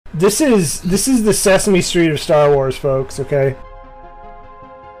This is the Sesame Street of Star Wars, folks. Okay.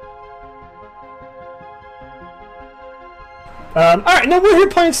 All right, now we're here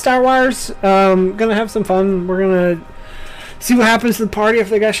playing Star Wars. Gonna have some fun. We're gonna see what happens to the party if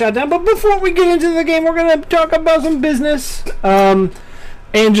they got shot down. But before we get into the game, we're gonna talk about some business. And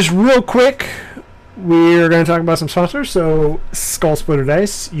just real quick, we're gonna talk about some sponsors. So, Skull Splitter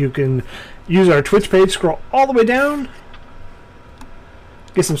Dice. You can use our Twitch page. Scroll all the way down.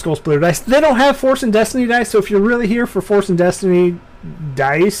 Get some Skull Splitter Dice. They don't have Force and Destiny dice, so if you're really here for Force and Destiny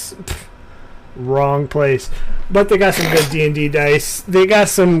dice, wrong place. But they got some good D&D dice. They got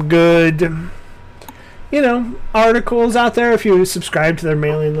some good, articles out there if you subscribe to their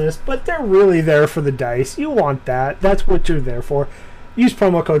mailing list. But they're really there for the dice. You want that. That's what you're there for. Use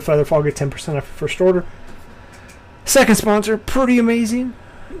promo code Featherfall. Get 10% off your first order. Second sponsor, pretty amazing.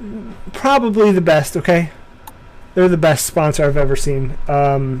 Probably the best, okay? They're the best sponsor I've ever seen.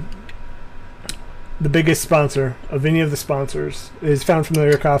 The biggest sponsor of any of the sponsors is Found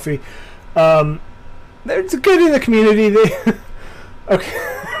Familiar Coffee. They're good in the community. They okay.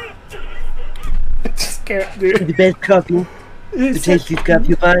 I just can't, dude. The best coffee, the tastiest coffee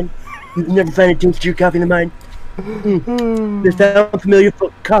you'll find. You'll never find a tastier coffee than mine. The Found Familiar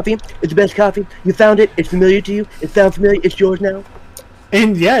coffee is the best coffee. You found it. It's familiar to you. It's found familiar. It's yours now.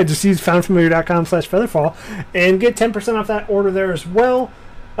 And yeah, just use foundfamiliar.com/featherfall and get 10% off that order there as well.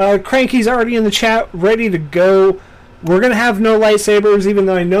 Cranky's already in the chat, ready to go. We're gonna have no lightsabers, even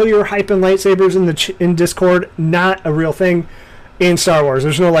though I know you're hyping lightsabers in Discord. Not a real thing in Star Wars.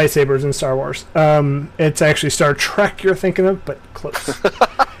 There's no lightsabers in Star Wars. It's actually Star Trek you're thinking of, but close.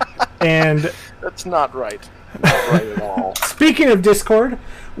 And that's not right. Not right at all. Speaking of Discord,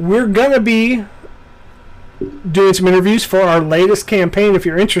 we're gonna be doing some interviews for our latest campaign. If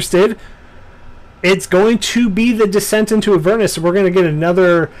you're interested, it's going to be the Descent into Avernus. So we're going to get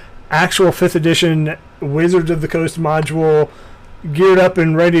another actual 5th edition Wizards of the Coast module geared up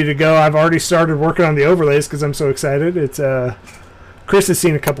and ready to go. I've already started working on the overlays because I'm so excited. It's Chris has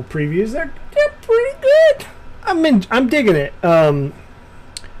seen a couple previews. They're pretty good. I'm digging it.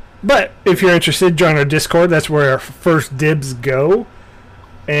 But if you're interested, join our Discord. That's where our first dibs go.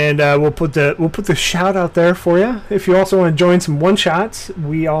 And we'll put the shout out there for you. If you also want to join some one shots,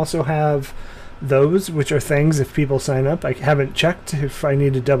 we also have those, which are things if people sign up. I haven't checked. If I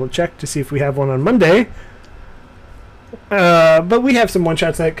need to double check to see if we have one on Monday. But we have some one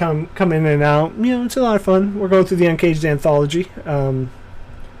shots that come in and out. It's a lot of fun. We're going through the Uncaged anthology. And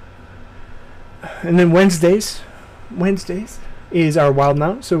then Wednesdays is our Wild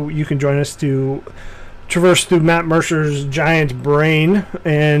Mount, so you can join us to traverse through Matt Mercer's giant brain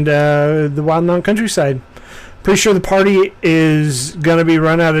and the Wild Mountain countryside. Pretty sure the party is going to be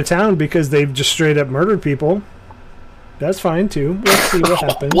run out of town because they've just straight up murdered people. That's fine, too. Let's see what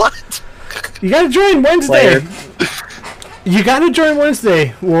happens. What? You got to join Wednesday. You got to join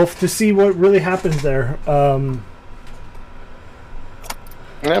Wednesday, Wolf, to see what really happens there. Yeah,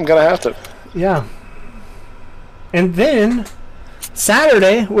 I'm going to have to. Yeah. And then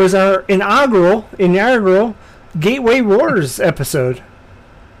Saturday was our inaugural Gateway Wars episode.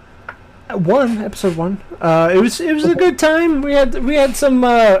 Episode 1. It was a good time. We had some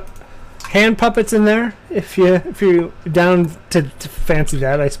hand puppets in there. If you down to fancy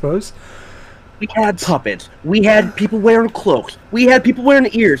that, I suppose. We had puppets. We had people wearing cloaks. We had people wearing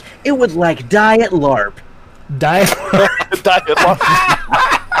ears. It was like Diet LARP. Diet LARP.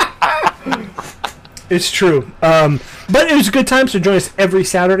 It's true. But it was a good time, so join us every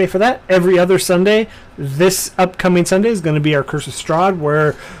Saturday for that. Every other Sunday. This upcoming Sunday is going to be our Curse of Strahd,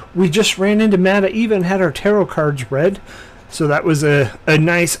 where we just ran into Mata Eva and had our tarot cards read. So that was a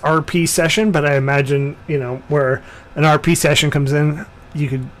nice RP session, but I imagine, where an RP session comes in, you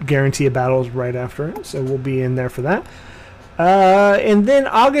could guarantee a battle right after it. So we'll be in there for that. And then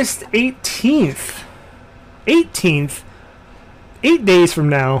August 18th, 8 days from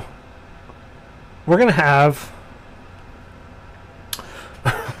now, we're going to have...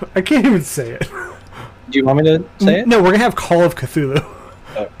 I can't even say it. Do you want me to say it? No, we're going to have Call of Cthulhu.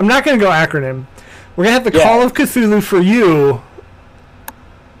 Oh. I'm not going to go acronym. We're going to have the Call of Cthulhu for you.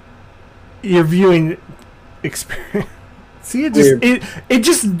 Your viewing experience. See, it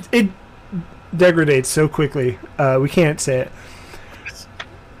just degrades so quickly. We can't say it.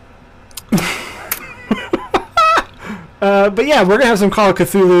 But yeah, we're going to have some Call of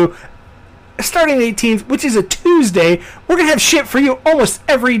Cthulhu starting the 18th, which is a Tuesday. We're going to have shit for you almost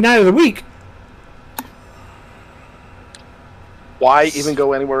every night of the week. Why even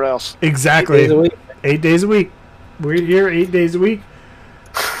go anywhere else? Exactly. 8 days a week. 8 days a week. We're here 8 days a week.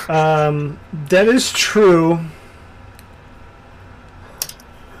 That is true.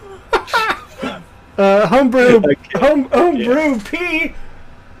 Homebrew P.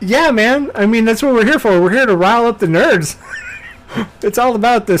 Yeah, man. I mean, that's what we're here for. We're here to rile up the nerds. It's all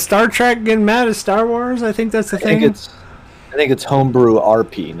about the Star Trek getting mad at Star Wars. I think that's the thing. I think it's homebrew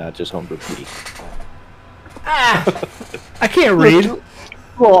RP, not just homebrew P. I can't read.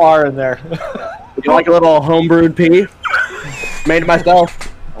 Little R in there. Would you like a little homebrewed pea? Made it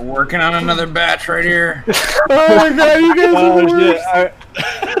myself. I'm working on another batch right here. Oh my god, you guys are the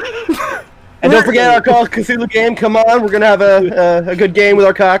worst. And don't forget our Call of Cthulhu game. Come on, we're gonna have a good game with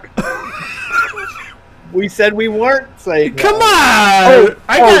our cock. We said we weren't saying. Come on!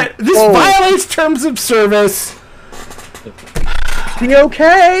 This violates terms of service.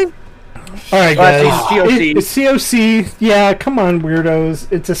 Okay. All right, guys. COC. It's COC. Yeah, come on,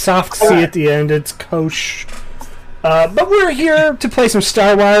 weirdos. It's a soft C at the end. It's Kosh. But we're here to play some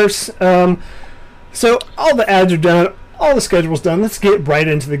Star Wars. So all the ads are done. All the schedule's done. Let's get right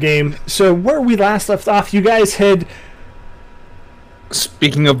into the game. So where we last left off, you guys had...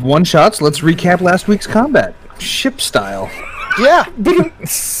 Speaking of one-shots, let's recap last week's combat. Ship style. Yeah.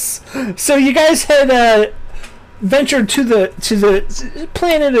 So you guys had ventured to the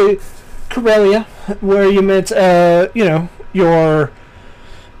planet of Corellia, where you met, your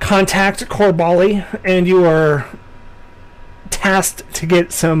contact Corbali, and you were tasked to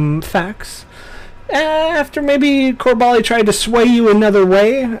get some facts. After maybe Corbali tried to sway you another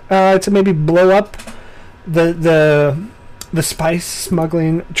way, to maybe blow up the spice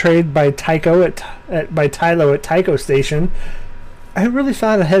smuggling trade by Tycho by Tylo at Tycho Station. I really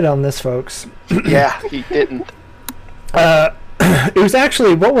thought ahead on this, folks. Yeah, he didn't. It was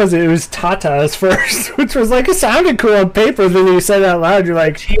actually, what was it? It was Tata's first, which was like, it sounded cool on paper. Then you said it out loud, you're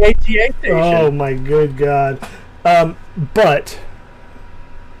like, TATA Station. oh my good god. But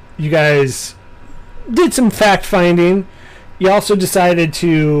you guys did some fact finding. You also decided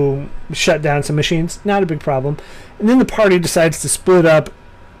to shut down some machines. Not a big problem. And then the party decides to split up.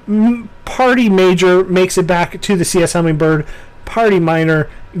 Party Major makes it back to the CS Hummingbird. Party Minor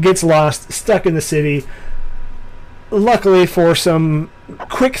gets lost, stuck in the city. Luckily for some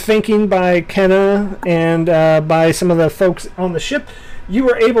quick thinking by Kenna and by some of the folks on the ship, you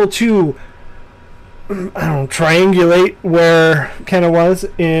were able to triangulate where Kenna was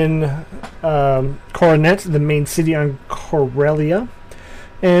in Coronet, the main city on Corellia,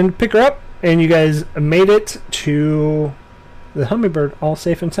 and pick her up. And you guys made it to the Hummingbird all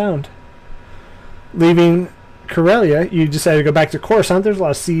safe and sound. Leaving Corellia, you decided to go back to Coruscant. There's a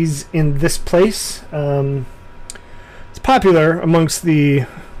lot of C's in this place. It's popular amongst the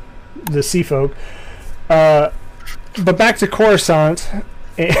sea folk. But back to Coruscant.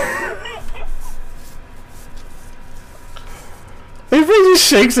 Everybody just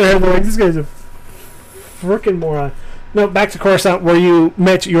shakes their head like, this guy's a freaking moron. No, back to Coruscant, where you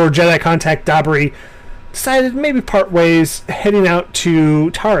met your Jedi contact Dabri. Decided maybe part ways, heading out to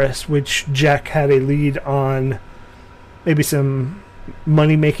Taurus, which Jack had a lead on maybe some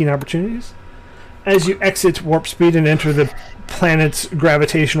money-making opportunities. As you exit warp speed and enter the planet's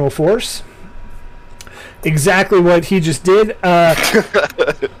gravitational force. Exactly what he just did. Out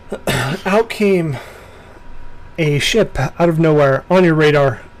came a ship out of nowhere on your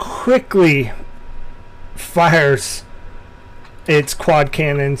radar. Quickly fires its quad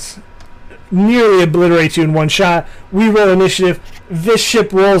cannons. Nearly obliterates you in one shot. We roll initiative. This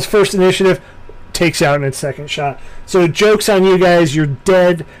ship rolls first initiative. Takes you out in its second shot. So joke's on you guys. You're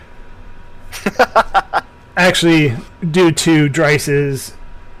dead. Actually, due to Dryce's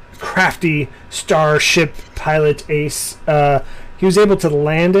crafty starship pilot ace, he was able to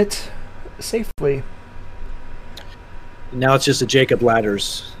land it safely. Now it's just a Jacob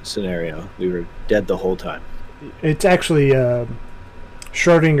Ladders scenario. We were dead the whole time. It's actually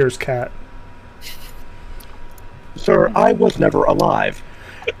Schrodinger's cat. Sir, I was never alive.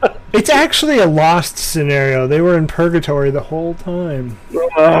 It's actually a lost scenario. They were in purgatory the whole time.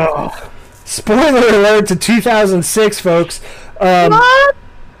 Spoiler alert to 2006, folks. What?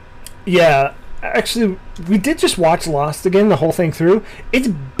 Yeah, actually, we did just watch Lost again, the whole thing through. It's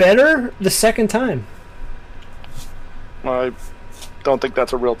better the second time. I don't think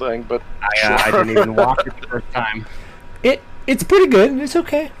that's a real thing, but I didn't even watch it the first time. It's pretty good. It's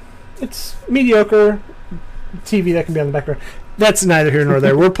okay. It's mediocre TV that can be on the background. That's neither here nor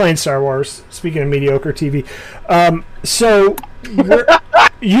there. We're playing Star Wars. Speaking of mediocre TV, so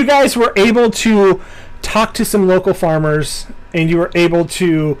you guys were able to talk to some local farmers, and you were able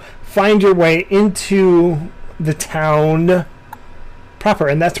to find your way into the town proper,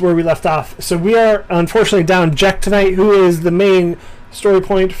 and that's where we left off. So we are unfortunately down Jack tonight, who is the main story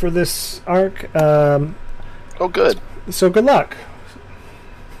point for this arc. oh, good. So good luck.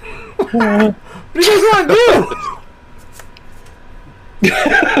 What do you guys want to do?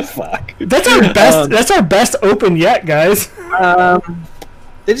 Fuck. That's our best. That's our best open yet, guys.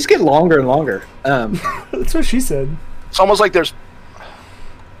 They just get longer and longer. That's what she said. It's almost like there's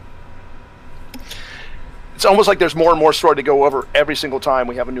more and more story to go over every single time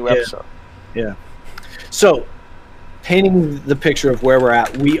we have a new episode. Yeah. So, painting the picture of where we're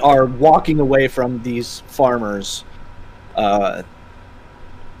at, we are walking away from these farmers.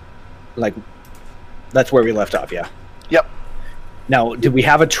 Like, that's where we left off. Yeah. Yep. Now, did we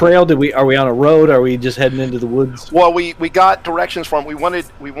have a trail? Are we on a road? Are we just heading into the woods? Well, we got directions from. We wanted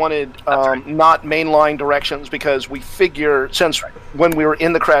not mainline directions because we figure since when we were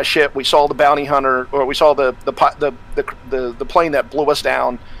in the crash ship, we saw the bounty hunter or we saw the plane that blew us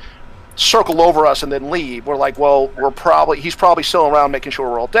down circle over us and then leave. We're like, well, he's probably still around making sure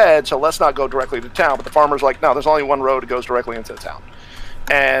we're all dead, so let's not go directly to town. But the farmer's like, no, there's only one road that goes directly into the town,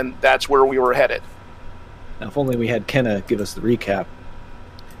 and that's where we were headed. Now, if only we had Kenna give us the recap,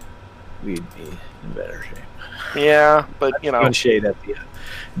 we'd be in better shape. Yeah, but you know, One shade at the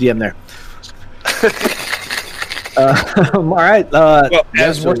DM there. All right. Well,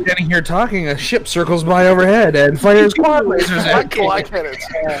 as we're standing here talking, a ship circles by overhead and fires quad lasers at like cannons.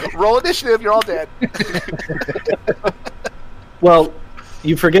 Roll initiative. You're all dead. Well,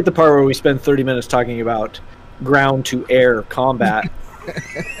 you forget the part where we spend 30 minutes talking about ground-to-air combat.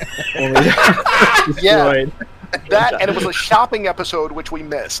 Yeah, that and it was a shopping episode which we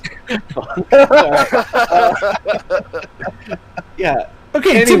missed. Yeah.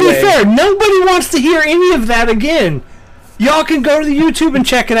 Okay, to be fair, nobody wants to hear any of that again. Y'all can go to the YouTube and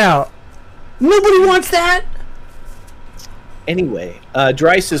check it out. Nobody wants that. Anyway,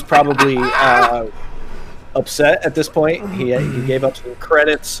 Dryce is probably upset at this point. He gave up some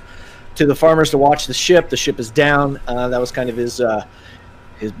credits to the farmers to watch the ship. The ship is down. That was kind of his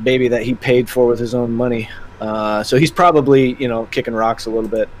baby that he paid for with his own money. So he's probably, kicking rocks a little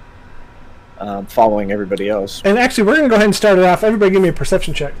bit, following everybody else. And actually, we're going to go ahead and start it off. Everybody give me a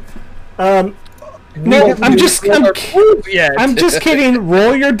perception check. No, I'm just kidding.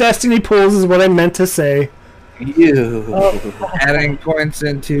 Roll your destiny pools is what I meant to say. Adding points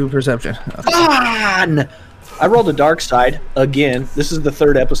into perception. Fun! I rolled a dark side again. This is the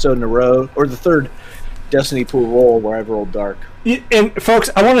third episode in a row, or the third destiny pool roll where I've rolled dark. And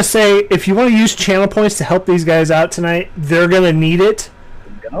folks, I want to say, if you want to use channel points to help these guys out tonight, they're going to need it.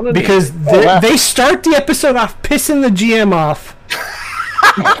 Because they start the episode off pissing the GM off.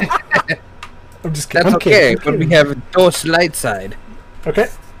 I'm just kidding. That's okay, but we have a dose light side. Okay.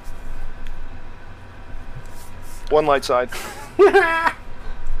 One light side.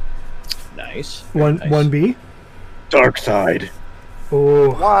 Nice. Nice. 1B. Dark side.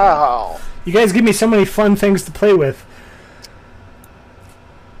 Oh. Wow. You guys give me so many fun things to play with.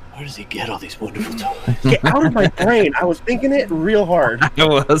 Where does he get all these wonderful toys? Get out of my brain. I was thinking it real hard. I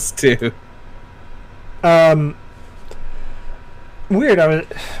was too. Weird.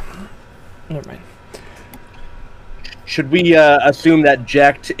 Never mind. Should we assume that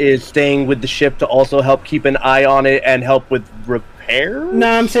Jacked is staying with the ship to also help keep an eye on it and help with repair?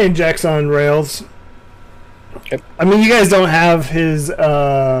 No, I'm saying Jack's on rails. Okay. I mean, you guys don't have his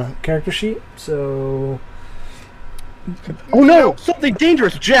character sheet, so... Oh no! Something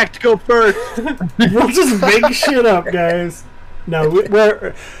dangerous! Jacked, go first! We'll just make shit up, guys. No,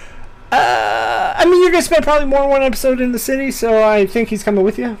 we're... I mean, you're going to spend probably more than one episode in the city, so I think he's coming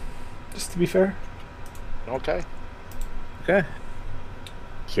with you, just to be fair. Okay. Okay.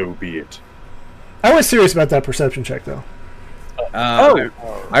 So be it. I was serious about that perception check, though.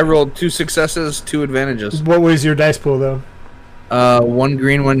 I rolled 2 successes, 2 advantages. What was your dice pool, though? 1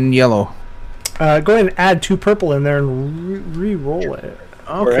 green, 1 yellow. Go ahead and add 2 purple in there and re-roll it.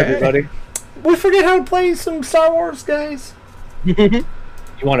 For everybody. We forget how to play some Star Wars, guys. You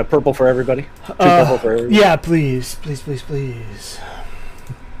want a purple for everybody? 2 purple for everybody? Yeah, please. Please, please, please.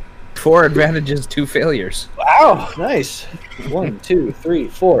 4 advantages, 2 failures. Wow, nice. 1, 2, 3,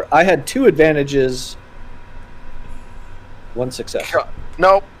 4. I had 2 advantages, 1 success.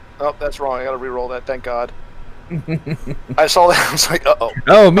 Nope. Oh, that's wrong. I gotta re-roll that. Thank God. I saw that. I was like, uh-oh.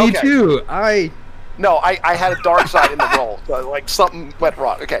 Oh, me Okay. too. No, I had a dark side in the roll. So, like, something went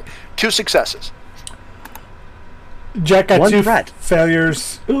wrong. Okay. 2 successes. Jack got 1 2 threat.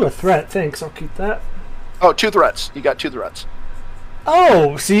 failures. Ooh, a threat. Thanks. I'll keep that. Oh, 2 threats. You got 2 threats.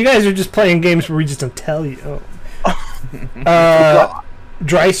 Oh, so you guys are just playing games where we just don't tell you. Oh.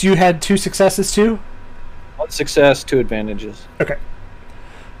 Dryce, you had 2 successes too? 1 success, 2 advantages. Okay.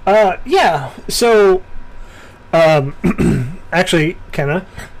 Yeah. So, actually, Kenna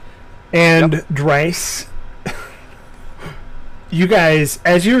and Dryce, you guys,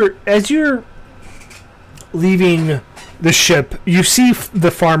 as you're leaving the ship, you see the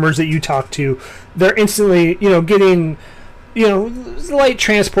farmers that you talk to. They're instantly, getting, light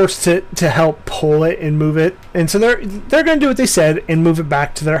transports to help pull it and move it, and so they're going to do what they said and move it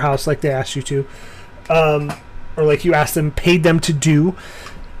back to their house like they asked you to, or like you asked them, paid them to do.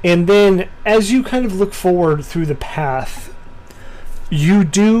 And then as you kind of look forward through the path, you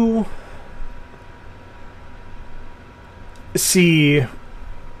do see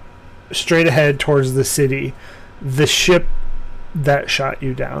straight ahead towards the city the ship that shot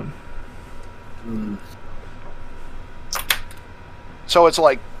you down. So it's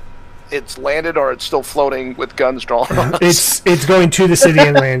like it's landed, or it's still floating with guns drawn on us? It's going to the city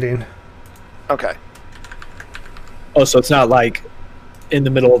and landing. Okay. Oh, so it's not like in the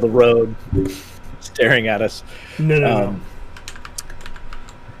middle of the road staring at us. No.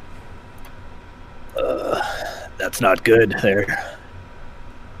 That's not good there.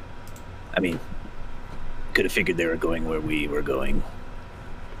 I mean, could have figured they were going where we were going,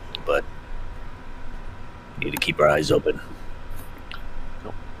 but need to keep our eyes open.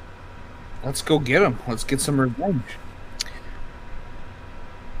 Let's go get them. Let's get some revenge.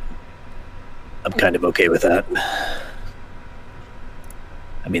 I'm kind of okay with that.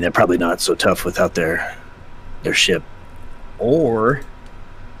 I mean, they're probably not so tough without their ship. Or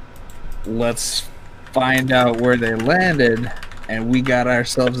let's find out where they landed, and we got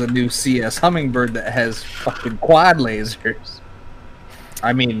ourselves a new CS Hummingbird that has fucking quad lasers.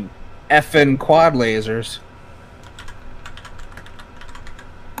 I mean, effing quad lasers.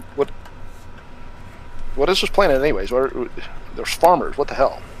 What is this planet, anyways? There's farmers. What the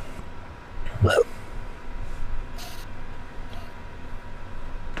hell? Well,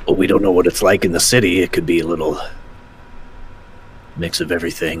 we don't know what it's like in the city. It could be a little mix of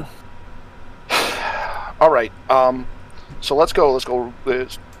everything. All right. So let's go.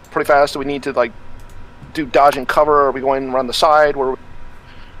 It's pretty fast. Do we need to do dodge and cover? Are we going around the side?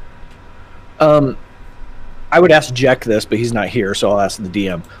 I would ask Jack this, but he's not here, so I'll ask the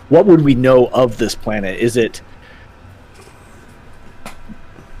DM. What would we know of this planet? Is it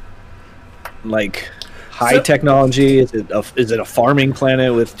like high technology? Is it a farming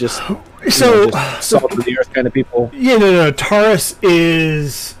planet with just salt of the earth kind of people? Yeah, no. Taurus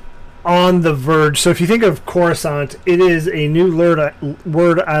is on the verge. So if you think of Coruscant, it is a new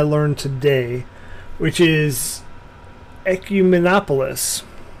word I learned today, which is Ecumenopolis.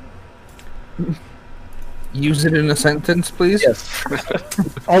 Use it in a sentence, please. Yes.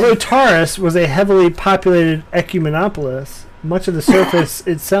 Although Taurus was a heavily populated Ecumenopolis, much of the surface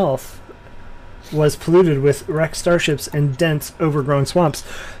itself was polluted with wrecked starships and dense, overgrown swamps.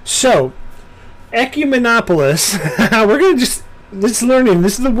 So, Ecumenopolis, we're going to just learning.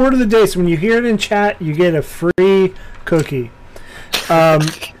 This is the word of the day, so when you hear it in chat, you get a free cookie.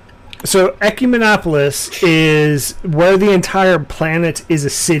 So Ecumenopolis is where the entire planet is a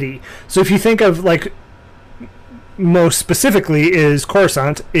city. So if you think of most specifically is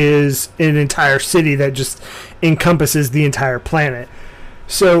Coruscant is an entire city that just encompasses the entire planet.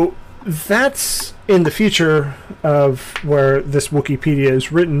 So that's in the future of where this Wikipedia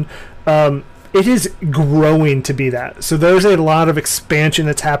is written. It is growing to be that. So there's a lot of expansion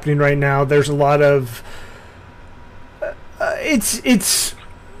that's happening right now. There's a lot of it's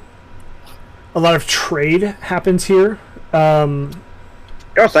a lot of trade happens here. You're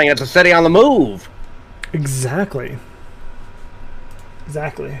saying it's a city on the move. Exactly.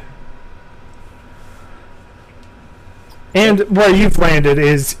 And where you've landed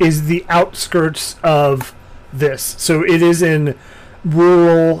is the outskirts of this. So it is in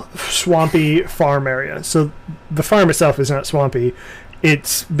rural, swampy farm area. So the farm itself is not swampy.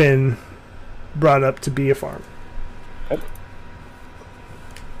 It's been brought up to be a farm.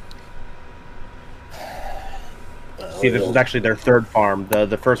 See, this is actually their third farm.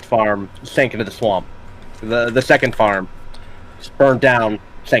 The first farm sank into the swamp. The second farm just burned down,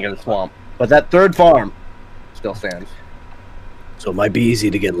 sank into the swamp. But that third farm still stands. So it might be easy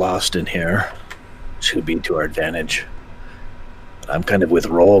to get lost in here, which would be to our advantage. But I'm kind of with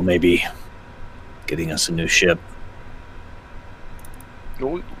Roll, maybe getting us a new ship.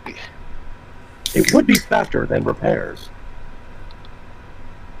 It would be faster than repairs.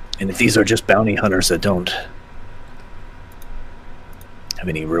 And if these are just bounty hunters that don't have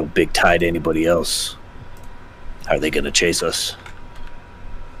any real big tie to anybody else, how are they going to chase us?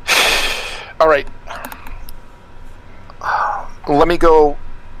 All right. Let me go.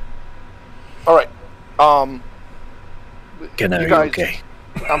 All right. Kenna, you are guys, you okay?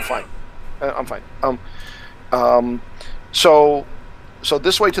 I'm fine. I'm fine. So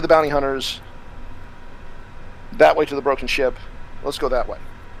this way to the bounty hunters, that way to the broken ship, Let's go that way.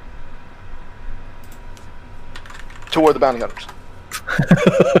 Toward the bounty hunters.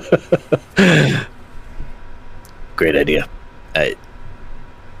 Great idea.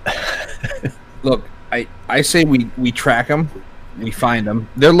 Look, I say we track them, we find them.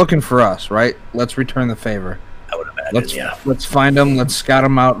 They're looking for us, right? Let's return the favor. I would imagine, Let's find them. Let's scout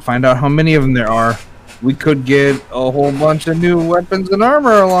them out. Find out how many of them there are. We could get a whole bunch of new weapons and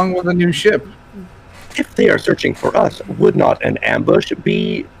armor along with a new ship. If they are searching for us, would not an ambush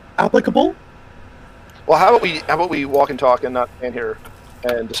be applicable? Well, how about we walk and talk and not stand here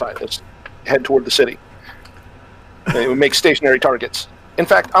and decide? Let's head toward the city. And we make stationary targets. In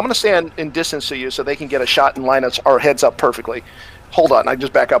fact, I'm going to stand in distance to you so they can get a shot and line our heads up perfectly. Hold on, I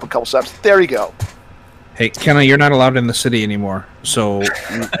just back up a couple steps. There you go. Hey, Kenna, you're not allowed in the city anymore, so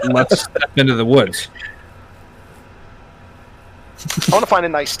let's step into the woods. I want to find a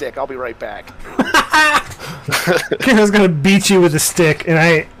nice stick. I'll be right back. Kenna's gonna beat you with a stick,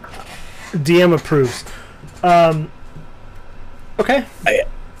 and DM approves. Okay.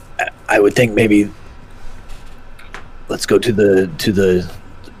 I would think maybe let's go to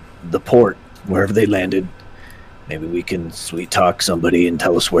the port wherever they landed. Maybe we can sweet talk somebody and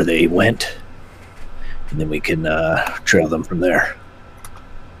tell us where they went, and then we can trail them from there.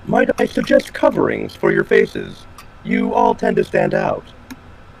 Might I suggest coverings for your faces? You all tend to stand out.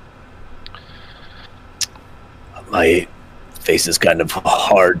 My face is kind of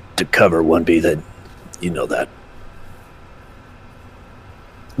hard to cover, one be that you know that.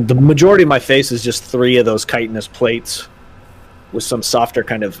 The majority of my face is just 3 of those chitinous plates with some softer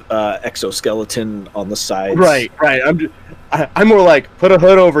kind of exoskeleton on the sides. Right. I'm more like, put a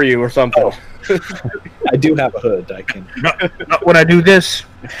hood over you or something. Oh. I do have a hood. I can. Not when I do this.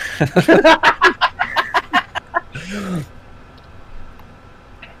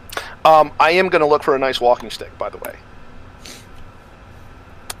 I am going to look for a nice walking stick, by the way.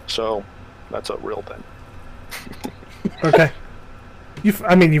 So, that's a real thing. Okay. You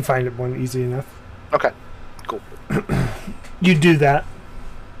find it one easy enough. Okay, cool. You do that.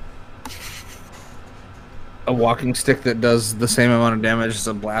 A walking stick that does the same amount of damage as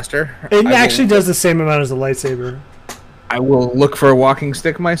a blaster? It actually does the same amount as a lightsaber. I will look for a walking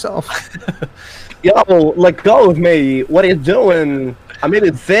stick myself. Yo, let go of me. What are you doing? I mean,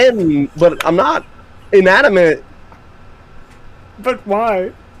 it's thin, but I'm not inanimate. But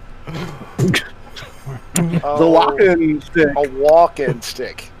why? The walking stick. A walking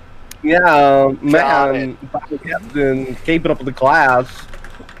stick. Yeah, Got man. Captain, keep it up with the class.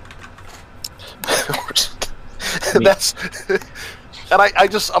 That's... And I'm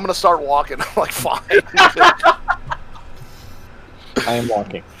going to start walking. I'm like, fine. I am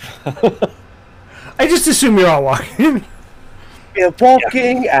walking. I just assume you're all walking. Yeah,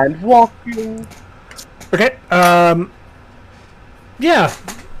 walking and walking. Okay. Yeah.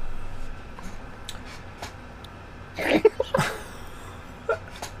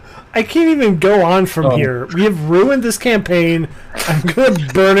 I can't even go on from here. We have ruined this campaign. I'm gonna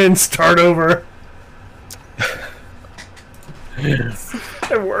burn it and start over. It's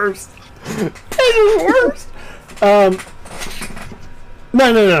the worst. It's the worst.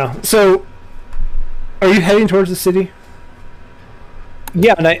 No. So, are you heading towards the city?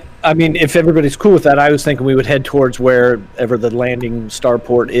 Yeah, and I mean, if everybody's cool with that, I was thinking we would head towards wherever the landing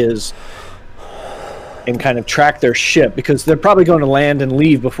starport is and kind of track their ship, because they're probably going to land and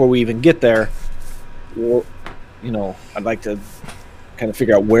leave before we even get there. Well, I'd like to kind of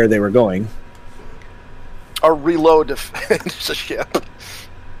figure out where they were going. Or reload to finish the ship.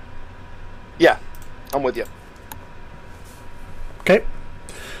 Yeah, I'm with you. Okay.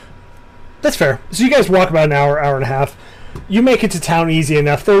 That's fair. So you guys walk about an hour and a half. You make it to town easy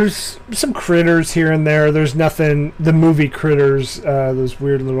enough. There's some critters here and there. There's nothing... The movie critters, those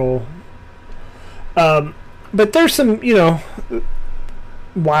weird little... but there's some,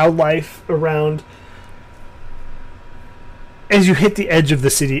 wildlife around. As you hit the edge of the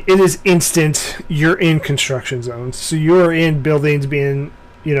city, it is instant. You're in construction zones. So you're in buildings being,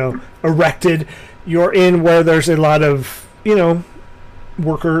 erected. You're in where there's a lot of,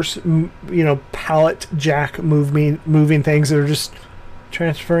 workers, pallet jack moving things that are just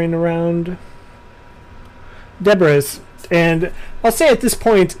transferring around debris. And I'll say at this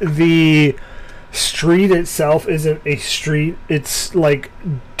point, the street itself isn't a street. It's like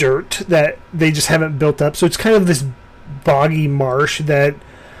dirt that they just haven't built up. So it's kind of this boggy marsh that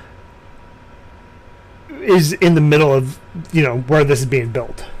is in the middle of, where this is being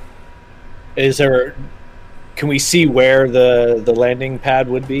built. Can we see where the landing pad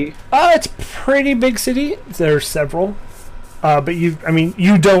would be? It's a pretty big city. There's several. But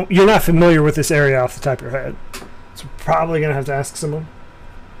you're not familiar with this area off the top of your head. It's probably gonna have to ask someone.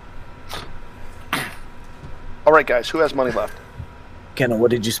 All right, guys, who has money left? Kenna,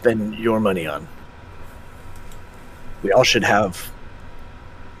 what did you spend your money on? We all should have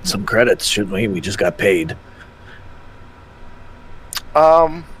some credits, shouldn't we? We just got paid.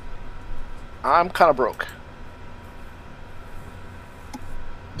 I'm kind of broke.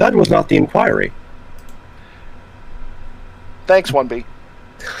 That was not the inquiry. Thanks, 1B.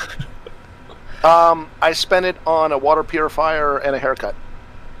 I spent it on a water purifier and a haircut.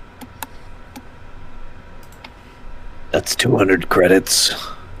 That's 200 credits.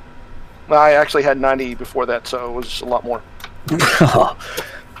 Well, I actually had 90 before that, so it was a lot more.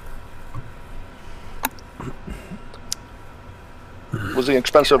 It was the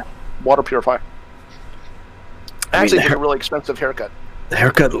expensive water purifier. I actually did a really expensive haircut. The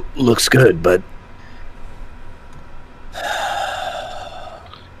haircut looks good, but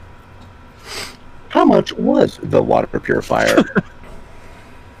How much was the water purifier?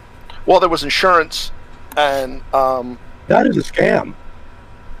 Well, there was insurance, and That is a scam.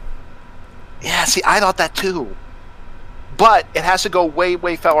 yeah. See, I thought that too, but it has to go way,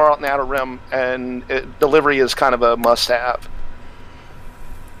 way far out in the outer rim, and delivery is kind of a must-have.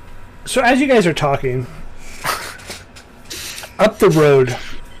 So as you guys are talking, up the road,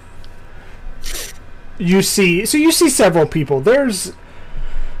 you see several people. There's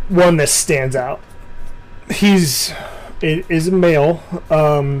one that stands out. It is a male.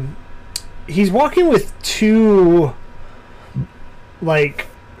 He's walking with two, like,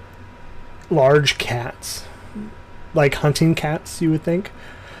 large cats, like hunting cats, you would think.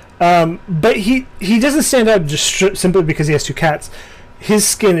 But he doesn't stand out just simply because he has two cats. His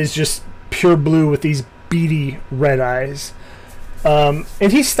skin is just pure blue with these beady red eyes. And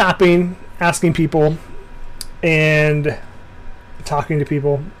he's stopping, asking people, and talking to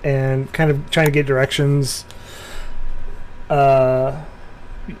people, and kind of trying to get directions. You'll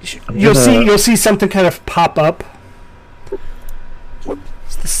see something kind of pop up.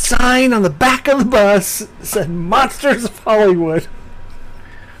 It's the sign on the back of the bus that said "Monsters of Hollywood."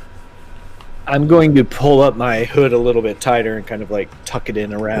 I'm going to pull up my hood a little bit tighter and kind of like tuck it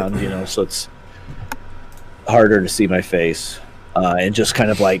in around, so it's harder to see my face, and just kind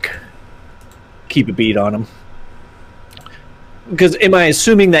of like keep a beat on him. Because am I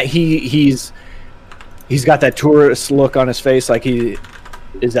assuming that he's got that tourist look on his face, like he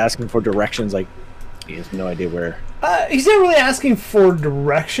is asking for directions, like he has no idea where? He's not really asking for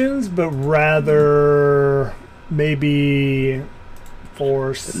directions, but rather maybe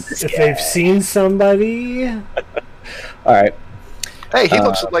for if they've seen somebody. All right. Hey, he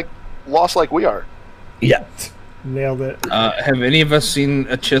looks like lost like we are. Yeah. Nailed it. Have any of us seen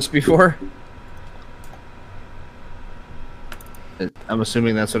a Chiss before? I'm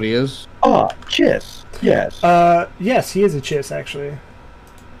assuming that's what he is. Oh, Chiss. Yes. Yes, he is a Chiss, actually.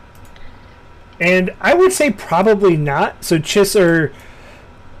 And I would say probably not. So Chiss are...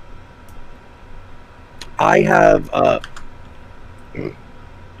 I have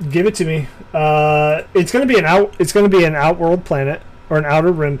Give it to me. It's going to be an outworld planet, or an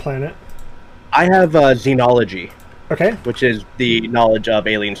outer rim planet. I have xenology, Okay. which is the knowledge of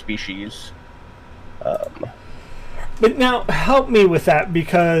alien species. But now help me with that,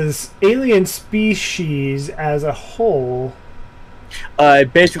 because alien species as a whole...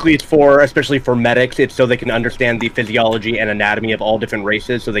 Basically, it's especially for medics. It's so they can understand the physiology and anatomy of all different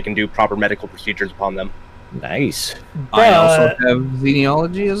races, so they can do proper medical procedures upon them. Nice. I also have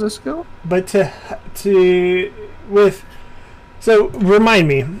xenology as a skill. But so remind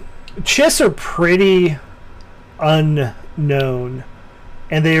me, Chiss are pretty unknown,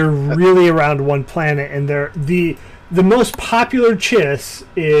 and they're really around one planet, and they're the most popular Chiss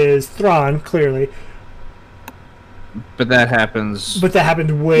is Thrawn, clearly. But that happens. But that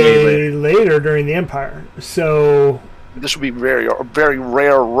happened way later during the Empire. So This would be a very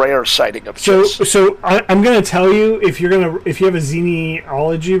rare sighting of Chiss. So I'm gonna tell you, if you have a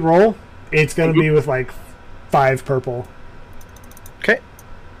xenology roll, it's gonna be with like 5 purple. Okay.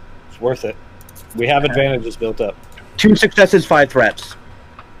 It's worth it. We have advantages built up. 2 successes, 5 threats.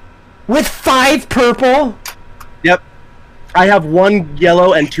 With 5 purple? Yep. I have 1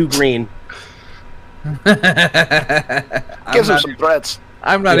 yellow and 2 green. Gives him some threats.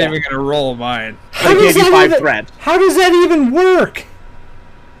 I'm not even gonna roll mine. I gave you 5 threats. How does that even work?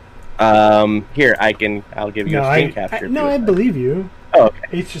 Here I'll give you a screen capture. I believe you. Oh, okay.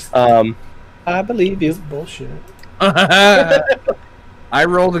 It's just I believe you. it's bullshit. I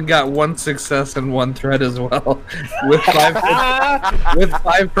rolled and got 1 success and 1 threat as well, with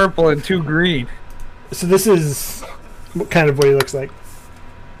 5 purple and 2 green. So this is kind of what he looks like.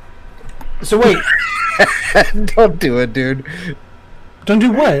 So wait, Don't do it, dude. Don't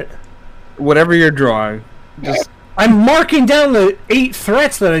do what? Whatever you're drawing. Just I'm marking down the 8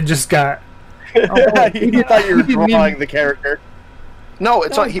 threats that I just got. He thought you were drawing the character. No,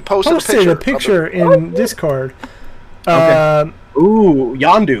 it's not. He posted, A picture in Discord. Okay. Ooh,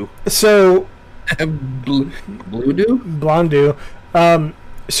 Yondu. So blue do? Blondu.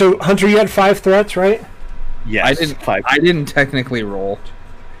 So Hunter, you had 5 threats, right? Yes, I didn't. 5. I didn't technically roll.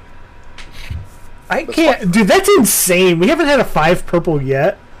 I can't, dude. That's insane. We haven't had a 5 purple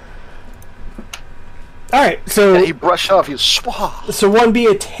yet. All right, so Yeah, he brushed off. He was swah. So 1B,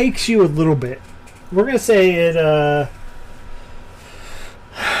 it takes you a little bit. We're gonna say it a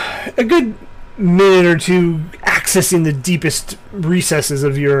good minute or 2 accessing the deepest recesses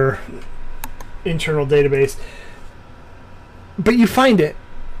of your internal database. But you find it.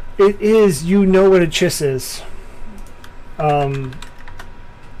 It is, you know what a chiss is. And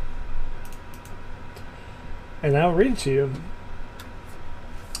I'll read it to you.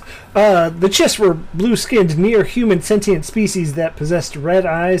 The Chiss were blue-skinned, near-human sentient species that possessed red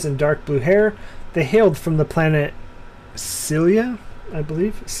eyes and dark blue hair. They hailed from the planet Cilia, I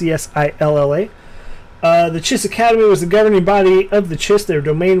believe, Csilla. The Chiss Academy was the governing body of the Chiss. Their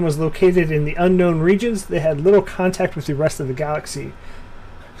domain was located in the unknown regions. They had little contact with the rest of the galaxy.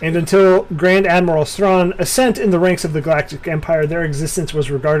 And until Grand Admiral Thrawn ascent in the ranks of the Galactic Empire, their existence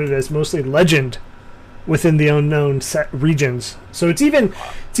was regarded as mostly legend within the unknown set regions. So it's even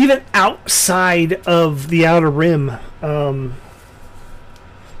outside of the Outer Rim.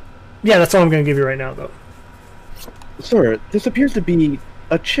 Yeah, that's all I'm going to give you right now, though. Sir, this appears to be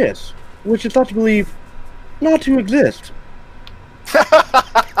a Chiss, which is thought to believe not to exist.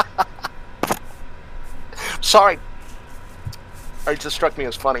 Sorry. It just struck me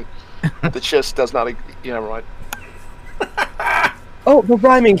as funny. The Chiss does not. Yeah, never mind. Oh, the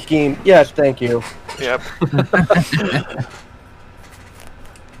rhyming scheme. Yes, thank you. Yep.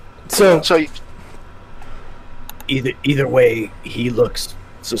 So So Either way, he looks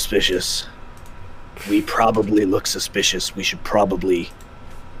suspicious. We probably look suspicious. We should probably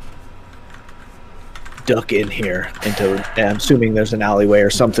duck in here into. I'm assuming there's an alleyway or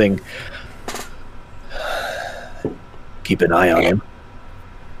something. Keep an eye on him.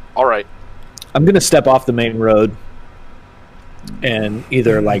 all right. I'm gonna step off the main road and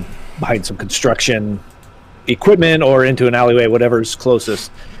either like behind some construction equipment or into an alleyway, whatever's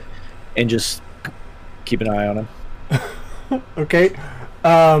closest, and just keep an eye on him. okay.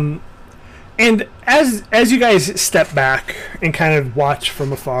 And as you guys step back and kind of watch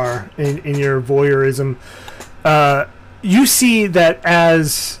from afar in your voyeurism, you see that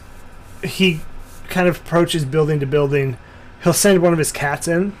as he kind of approaches building to building, he'll send one of his cats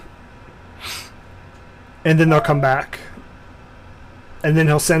in, and then they'll come back, and then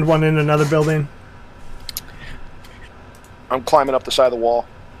he'll send one in another building. I'm climbing up the side of the wall.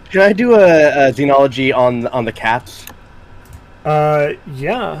 Can I do a xenology on the cats?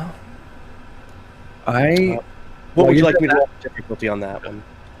 Yeah. What would you like me to roll difficulty on that one?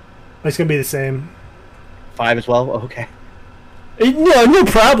 It's gonna be the same. 5 as well? Okay. No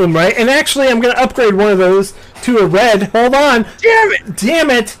problem, right? And actually, I'm going to upgrade one of those to a red. Hold on. Damn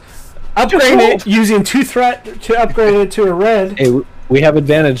it! Upgrade it using 2 threat to upgrade it to a red. Hey, we have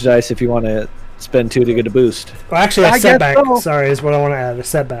advantage dice if you want to spend 2 to get a boost. Well, actually, a I guess setback. so. Sorry, is what I want to add. A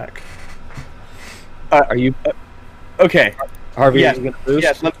setback. Are you Okay. Harvey? Yes. Is gonna boost?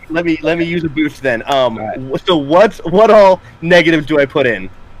 Yes. Let me use a boost then. So what all negatives do I put in?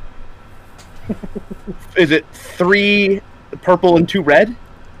 Is it 3 purple and 2 red?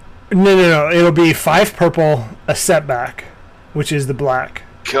 No. It'll be 5 purple, a setback, which is the black.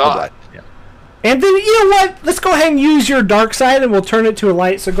 God. And then, you know what? Let's go ahead and use your dark side, and we'll turn it to a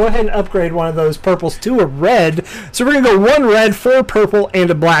light. So go ahead and upgrade one of those purples to a red. So we're going to go 1 red, 4 purple, and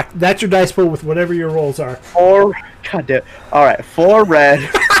a black. That's your dice pool with whatever your rolls are. 4. God damn. All right. 4 red,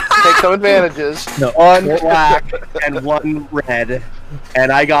 Take some advantages. 1 black, and 1 red,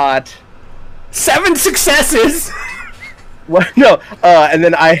 and I got 7 successes! Well, no, and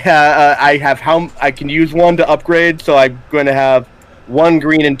then I have how I can use 1 to upgrade, so I'm going to have 1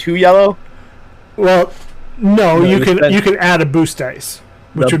 green and 2 yellow. Well, no, No, you you can spend- you can add a boost dice,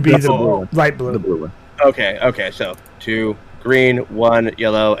 which would be That's the blue one. light blue. The blue one. Okay, so 2 green, 1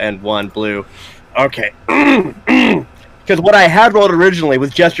 yellow, and 1 blue. Okay. Because what I had rolled originally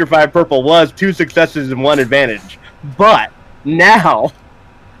with Gesture 5 purple was 2 successes and 1 advantage. But now,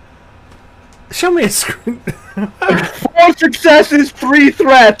 Show me a screen. 4 successes, 3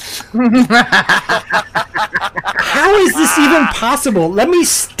 threats. How is this even possible? Let me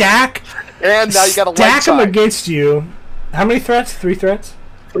stack And now you got a light them side. against you. How many threats? 3 threats?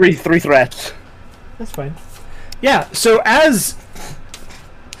 3 threats. That's fine. Yeah. So as,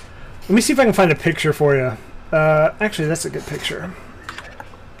 let me see if I can find a picture for you. Actually, that's a good picture.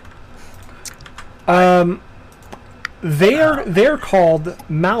 They're called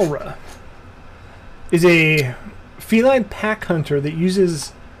Malra. Is a feline pack hunter that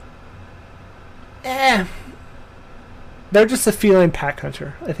uses. They're just a feline pack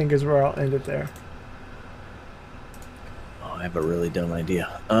hunter. I think is where I'll end it there. Oh, I have a really dumb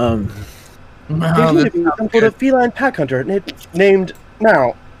idea. There need to be some sort of feline pack hunter named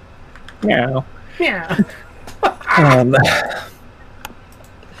Mal. Meow. Yeah.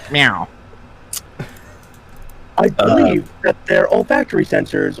 Meow. I believe that their olfactory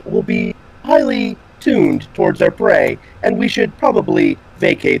sensors will be highly tuned towards their prey, and we should probably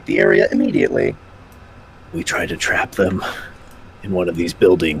vacate the area immediately. We try to trap them in one of these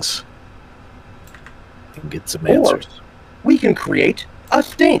buildings and get some answers. We can create a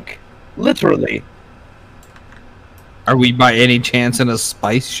stink, literally. Are we by any chance in a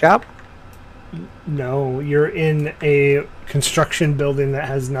spice shop? No, you're in a construction building that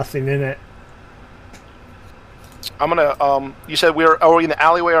has nothing in it. I'm gonna. You said are we in the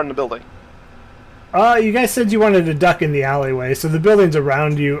alleyway or in the building? You guys said you wanted to duck in the alleyway, so the buildings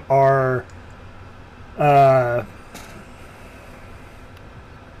around you are,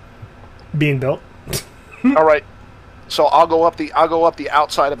 being built. All right. So I'll go up the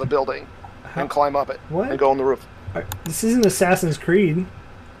outside of a building and climb up it What? and go on the roof. This isn't Assassin's Creed.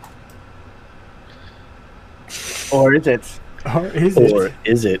 Or is it? Or is it? Or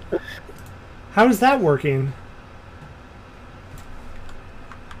is it? How is that working?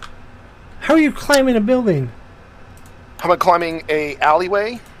 How are you climbing a building? I'm climbing a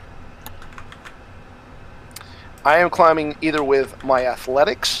alleyway. I am climbing either with my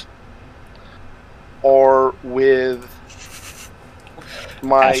athletics or with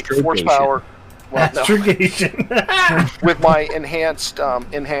my Astrogation. force power. Well, no. Astrogation. With my enhanced power.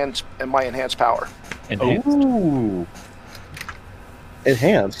 Enhanced. Ooh.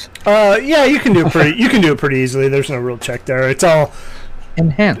 Enhance. Yeah, you can do it pretty. You can do it pretty easily. There's no real check there. It's all.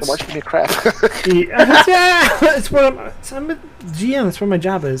 Enhance. Why don't you give me crap? Yeah, it's what I'm a GM. That's what my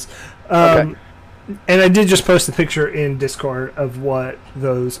job is. Okay. And I did just post a picture in Discord of what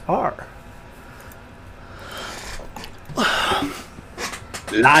those are.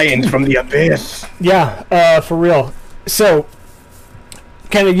 Lions from the abyss. Yeah, for real. So,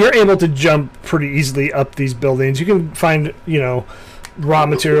 kind of, you're able to jump pretty easily up these buildings. You can find, raw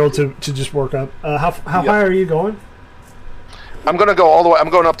material to just work up. How high are you going? I'm gonna go all the way. I'm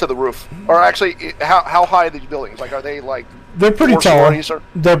going up to the roof. Or actually, how high are these buildings? Like, are they like? They're pretty 4 tall. stories or?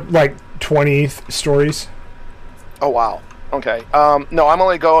 They're like 20 stories. Oh wow. Okay. No, I'm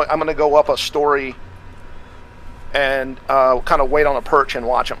gonna go up a story and kind of wait on a perch and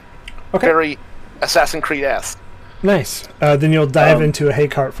watch them. Okay. Very Assassin's Creed-esque. Nice. Then you'll dive into a hay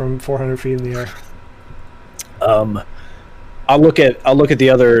cart from 400 feet in the air. I'll look at the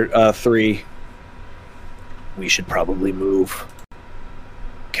other 3. We should probably move.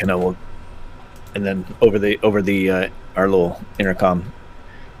 Kenna will, and then over the our little intercom.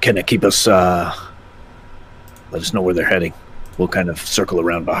 Kenna, keep us. Let us know where they're heading. We'll kind of circle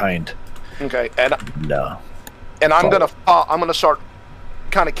around behind. Okay. And I'm gonna start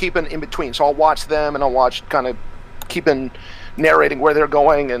kind of keeping in between. So I'll watch them and I'll watch kind of keeping narrating where they're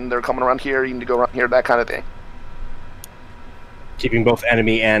going and they're coming around here. You need to go around here, that kind of thing. Keeping both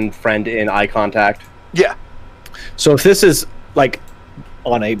enemy and friend in eye contact. Yeah. So if this is like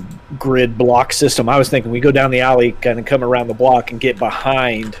on a grid block system, I was thinking we go down the alley, kind of come around the block and get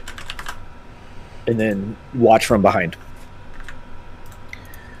behind, and then watch from behind.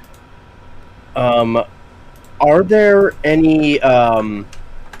 Are there any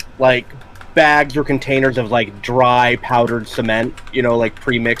like bags or containers of like dry powdered cement? Like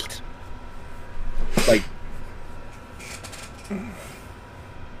pre-mixed, like.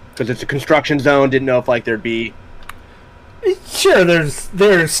 Because it's a construction zone, didn't know if like there'd be. Sure,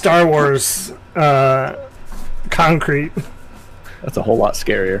 there's Star Wars concrete. That's a whole lot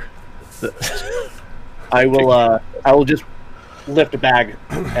scarier. I will just lift a bag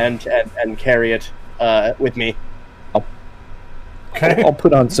and carry it with me. Okay. I'll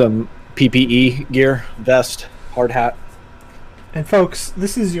put on some PPE gear, vest, hard hat. And folks,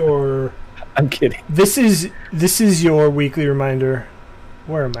 this is your. I'm kidding. This is your weekly reminder.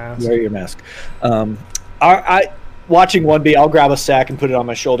 Wear a mask. Wear your mask. I watching 1B, I'll grab a sack and put it on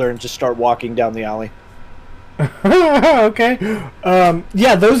my shoulder and just start walking down the alley. Okay.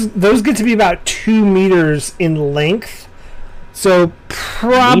 Yeah, those get to be about 2 meters in length. So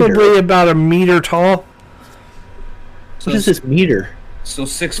probably about a meter tall. What is this meter? So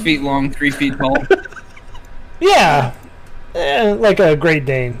 6 feet long, 3 feet tall. Yeah, like a Great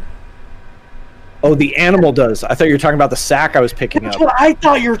Dane. Oh, the animal does. I thought you were talking about the sack I was picking That's up. what I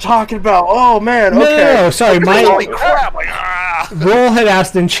thought you were talking about. Oh man. No, Okay. no, sorry. Holy My crap! Like, ah! Roll had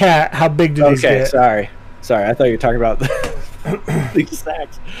asked in chat how big do these Okay, get. sorry. I thought you were talking about these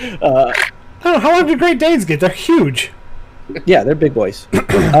sacks. Oh, how long do Great Danes get? They're huge. Yeah, they're big boys.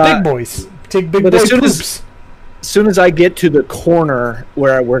 Big boys. Take big but boy as soon as- poops. As soon as I get to the corner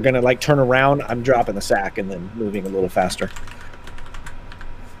where we're gonna like turn around, I'm dropping the sack and then moving a little faster.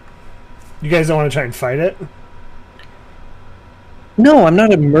 You guys don't want to try and fight it? No, I'm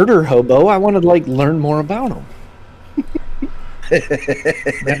not a murder hobo. I want to like learn more about them.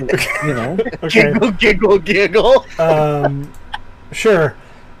 You know. Okay. Giggle, giggle. Sure.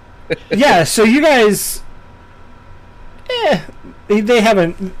 Yeah, so you guys... they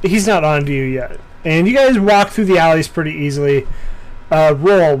haven't... He's not on to you yet. And you guys walk through the alleys pretty easily.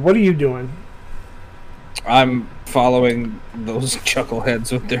 Roll, what are you doing? I'm following those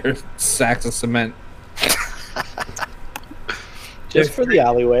chuckleheads with their sacks of cement. Just for the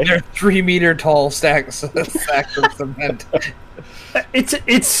alleyway. They're 3 meter tall sacks of cement. It's an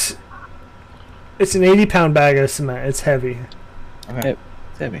 80-pound bag of cement. It's heavy. Okay.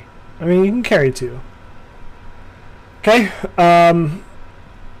 It's heavy. I mean, you can carry 2. Okay. And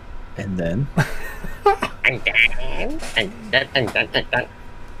then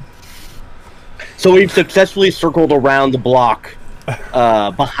So we've successfully circled around the block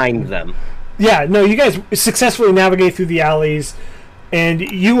behind them. Yeah, no, you guys successfully navigate through the alleys, and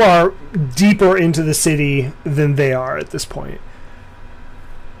you are deeper into the city than they are at this point.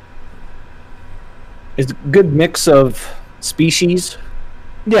 it's a good mix of species.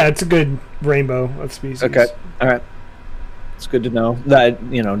 Yeah, it's a good rainbow of species. Okay. All right. It's good to know that,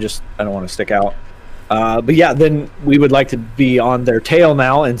 you know, just I don't want to stick out. But yeah, then we would like to be on their tail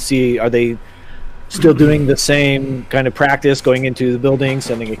now and see, are they still doing the same kind of practice, going into the building,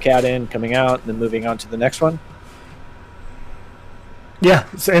 sending a cat in, coming out, then moving on to the next one? Yeah,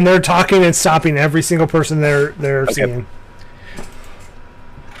 and they're talking and stopping every single person they're seeing.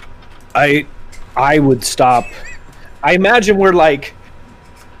 I would stop. I imagine we're like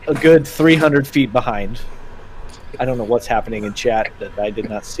a good 300 feet behind. I don't know what's happening in chat that I did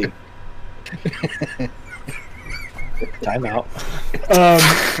not see. Time out.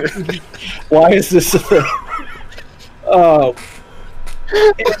 Why is this?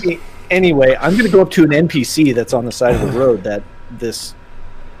 Anyway, I'm going to go up to an NPC that's on the side of the road that this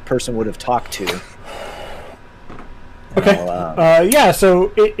person would have talked to. Okay. Yeah,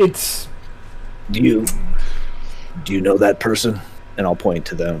 so it's... Do you know that person? And I'll point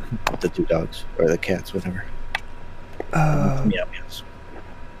to them, the 2 dogs or the cats, whatever. Yeah, yes.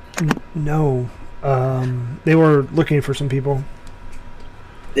 No. They were looking for some people.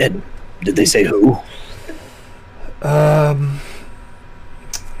 And did they say who? A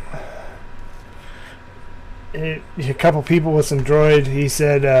couple people with some droid. He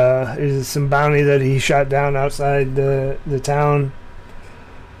said is some bounty that he shot down outside the town.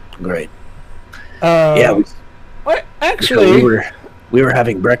 Great. Yeah. What? Actually, we were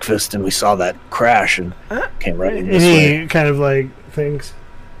having breakfast and we saw that crash and came right in this he way. kind of like thinks.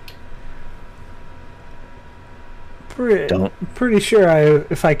 Pretty sure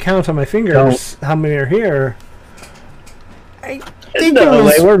if I count on my fingers how many are here. I think it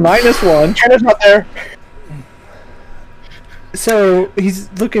was... We're -1. Kenna's not there. So he's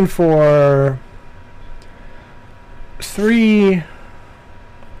looking for 3,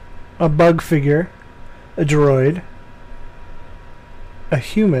 a bug figure, a droid, a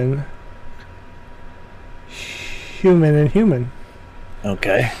human, and human.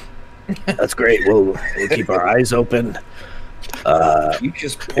 Okay. That's great. We'll keep our eyes open. You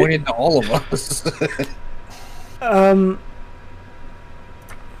just pointed to all of us. I'm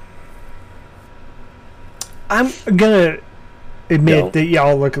gonna admit that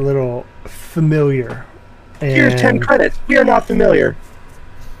y'all look a little familiar. Here's 10 credits. We are not familiar.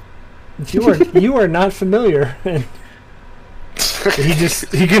 You are not familiar. he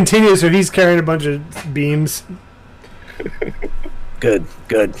continues, so he's carrying a bunch of beams. Good.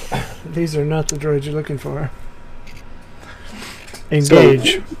 These are not the droids you're looking for.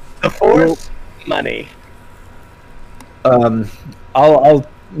 Engage. The Force, money. I'll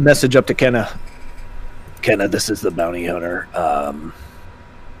message up to Kenna. Kenna, this is the bounty hunter.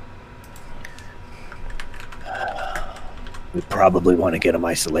 We probably want to get him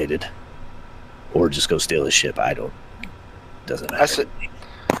isolated, or just go steal his ship. Doesn't matter.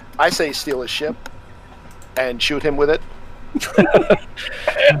 I say steal his ship and shoot him with it.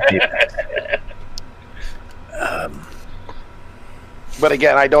 But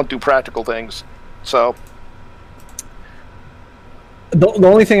again, I don't do practical things, so. The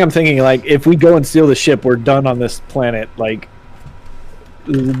only thing I'm thinking, like, if we go and steal the ship, we're done on this planet. Like,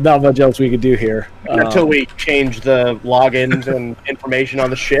 there's not much else we could do here. Until we change the logins and information on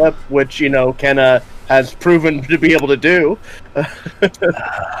the ship, which, you know, Kenna has proven to be able to do.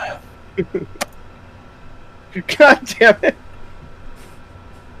 God damn it.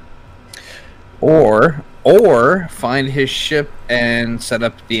 Or find his ship and set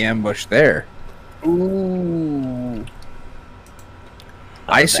up the ambush there. Ooh.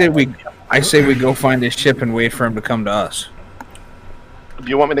 I say we go find his ship and wait for him to come to us. Do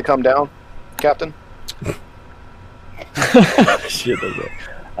you want me to come down, Captain? Shit,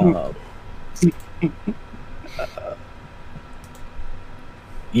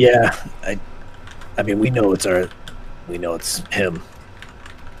 yeah, I mean, we know it's him.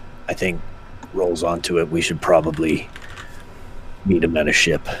 I think rolls onto it. We should probably meet him at a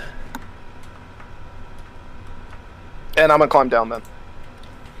ship. And I'm gonna climb down then.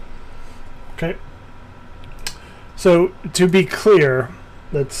 Okay. So to be clear,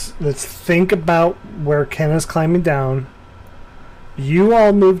 let's think about where Kenna's climbing down. You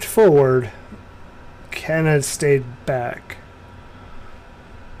all moved forward. Kenna stayed back.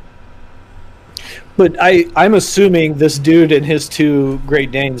 But I'm assuming this dude and his 2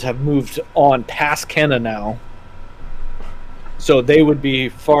 Great Danes have moved on past Kenna now. So they would be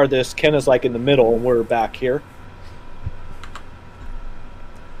farthest. Kenna's like in the middle, and we're back here.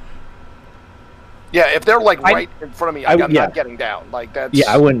 Yeah, if they're like right in front of me, I'm yeah. not getting down. Like that's.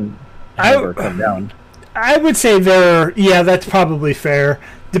 Yeah, I wouldn't ever come down. I would say that's probably fair,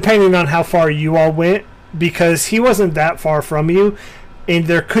 depending on how far you all went, because he wasn't that far from you, and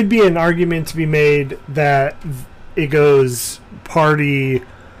there could be an argument to be made that it goes party,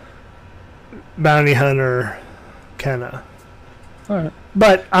 bounty hunter, Kenna. All right.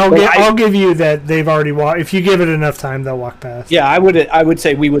 But I'll give you that they've already walked. If you give it enough time, they'll walk past. Yeah, I would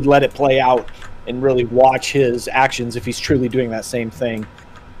say we would let it play out and really watch his actions if he's truly doing that same thing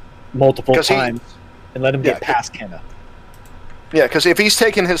multiple times, and let him get past Kenna. Yeah, because if he's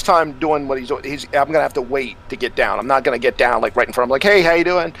taking his time doing what he's doing, I'm gonna have to wait to get down. I'm not gonna get down like right in front of him, like, hey, how you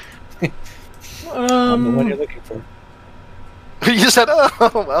doing? I'm the one you're looking for. You said,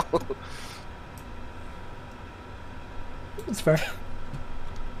 oh well. That's fair.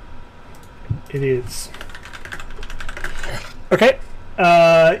 Idiots. Okay.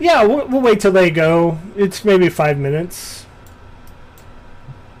 Yeah, we'll wait till they go. It's maybe 5 minutes.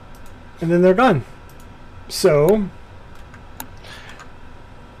 And then they're gone. So...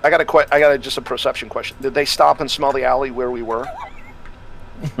 I got just a perception question. Did they stop and smell the alley where we were?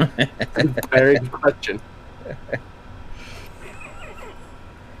 Very good question.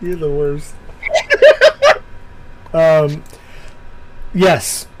 You're the worst.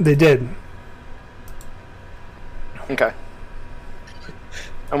 Yes, they did. Okay.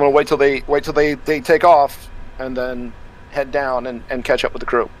 I'm gonna wait till they take off and then head down and catch up with the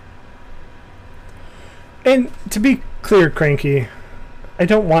crew. And to be clear, Cranky, I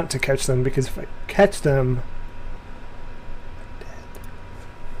don't want to catch them, because if I catch them, I'm dead.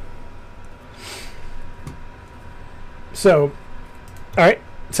 So, alright,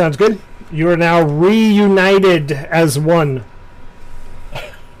 sounds good. You are now reunited as one.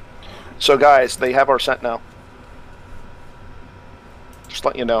 So guys, they have our scent now. Just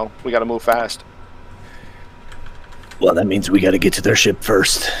letting you know, we gotta move fast. Well, that means we got to get to their ship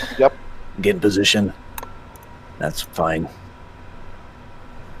first. Yep. Get in position. That's fine.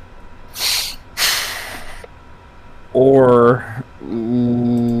 Or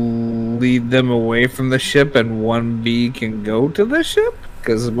lead them away from the ship and 1B can go to the ship?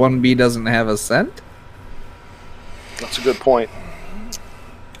 Because 1B doesn't have a scent? That's a good point.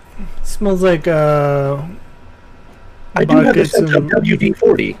 Smells like I do have a sense of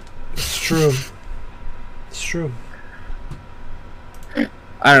WD-40. It's true. It's true.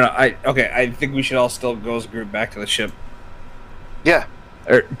 I don't know. I think we should all still go as a group back to the ship. Yeah.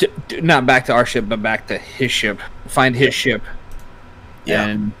 Or not back to our ship, but back to his ship. Find his ship. Yeah.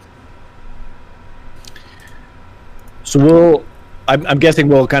 And so I'm guessing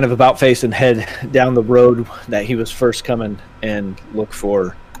we'll kind of about face and head down the road that he was first coming and look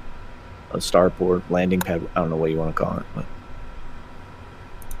for a starport landing pad. I don't know what you want to call it. But.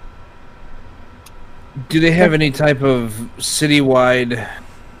 Do they have any type of citywide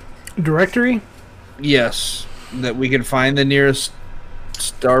Directory? Yes, that we can find the nearest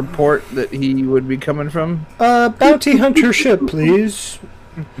starport that he would be coming from? Bounty hunter ship, please.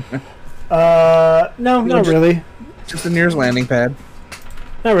 No, not really. Just the nearest landing pad.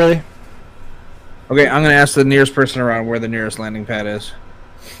 Not really. Okay, I'm gonna ask the nearest person around where the nearest landing pad is.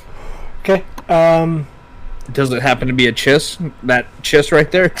 Okay. Does it happen to be a chiss? That chiss right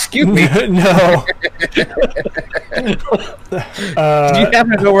there? Excuse me. No. Do you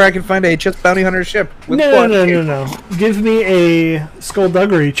happen to know where I can find a chiss bounty hunter ship? No. Give me a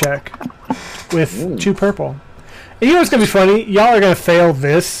skullduggery check with 2 purple. And you know what's gonna be funny? Y'all are gonna fail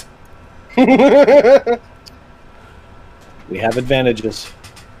this. We have advantages.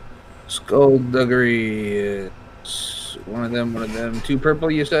 Skullduggery. One of them. 2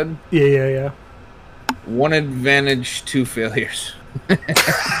 purple, you said? Yeah. 1 advantage, 2 failures.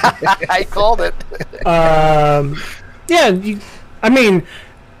 I called it. Yeah. I mean,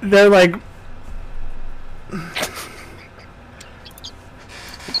 they're like.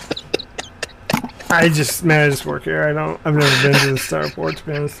 I just work here. I've never been to the starport, to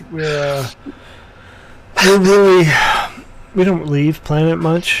be honest. We don't leave planet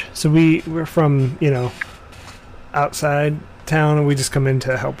much, so we're from outside town, and we just come in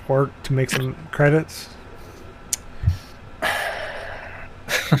to help work to make some credits.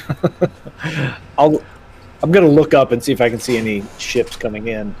 I'm gonna look up and see if I can see any ships coming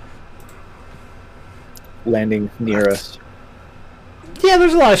in, landing near us. Yeah,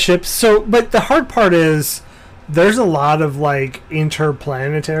 there's a lot of ships. But the hard part is there's a lot of like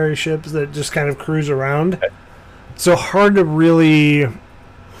interplanetary ships that just kind of cruise around. Okay. So hard to really.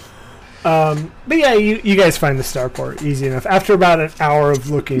 But yeah, you guys find the starport easy enough after about an hour of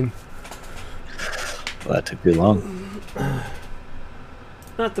looking. Well, that took too long.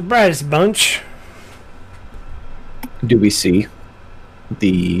 Not the brightest bunch. Do we see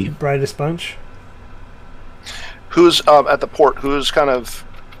the brightest bunch? Who's at the port? Who's kind of?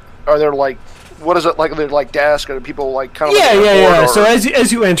 Are there like? What is it like? Are there like desks? Are people like kind of? Yeah. So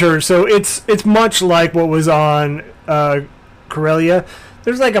as you enter, so it's much like what was on Corellia.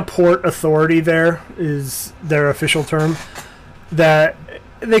 There's like a port authority there, is their official term, that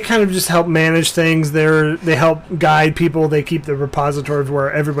they kind of just help manage things. They help guide people. They keep the repository of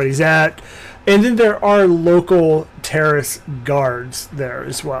where everybody's at. And then there are local terrace guards there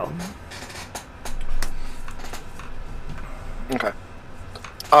as well. Okay.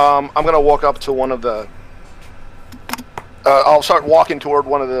 I'm going to walk up to one of the... I'll start walking toward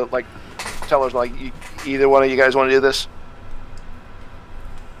one of the like tellers, like, either one of you guys want to do this?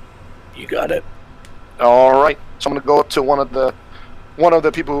 You got it. All right. So I'm going to go up to one of the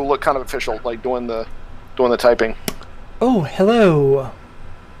people who look kind of official, like doing the typing. Oh, hello.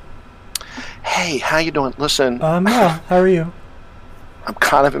 Hey, how you doing? Listen. Yeah, how are you? I'm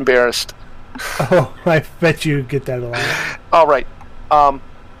kind of embarrassed. Oh, I bet you get that a lot. All right.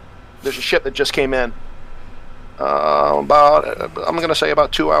 There's a ship that just came in. I'm going to say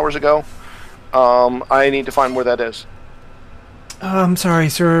about 2 hours ago. I need to find where that is. I'm sorry,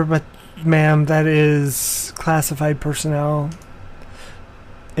 sir, but ma'am, that is classified personnel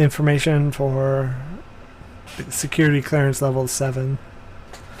information for security clearance level 7.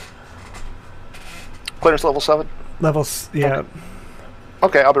 Clearance level 7? Levels, yeah.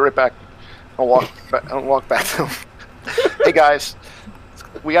 Okay, I'll be right back. I'll walk back to them. Hey guys,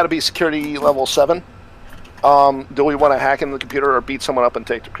 we got to be security level 7. Do we want to hack into the computer or beat someone up and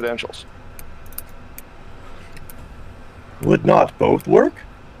take the credentials? Would not both work?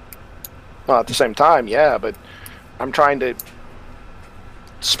 Well, at the same time, yeah, but I'm trying to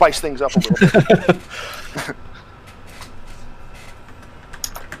spice things up a little bit.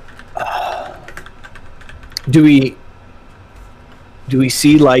 Do we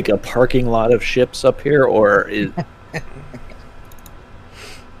see like a parking lot of ships up here, or is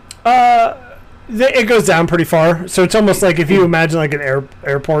it goes down pretty far, so it's almost like if you imagine like an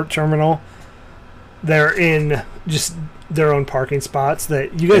airport terminal. They're in just their own parking spots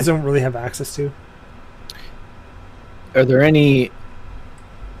that you guys don't really have access to. Are there any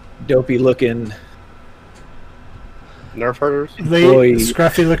dopey looking Nerf herders?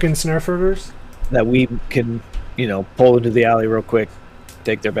 Scruffy looking snurf herders that we can, pull into the alley real quick,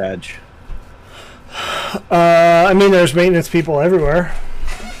 take their badge? I mean, there's maintenance people everywhere.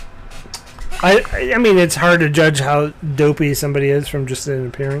 I mean, it's hard to judge how dopey somebody is from just an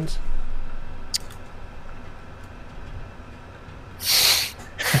appearance.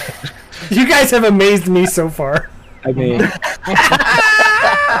 You guys have amazed me so far. I mean,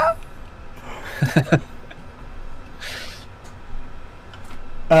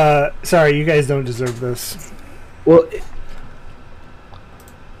 sorry, you guys don't deserve this. Well,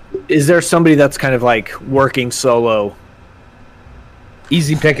 is there somebody that's kind of like working solo?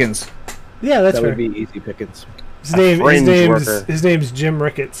 Easy pickings. Yeah, that's that fair. would be easy pickings. His name's Jim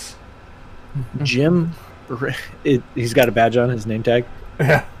Ricketts. Jim, he's got a badge on his name tag.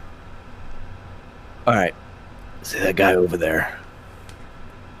 Yeah. All right. See that guy over there?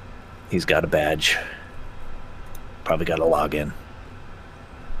 He's got a badge. Probably got a login.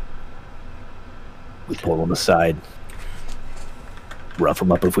 We pull him aside. Rough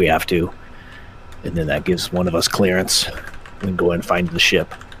him up if we have to. And then that gives one of us clearance. And go and find the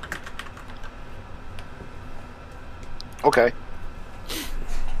ship. Okay.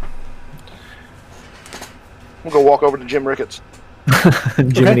 We'll go walk over to Jim Ricketts.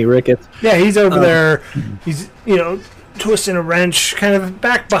 Jiminy Ricketts. Yeah, he's over there. He's, twisting a wrench, kind of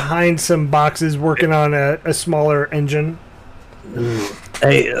back behind some boxes, working on a smaller engine.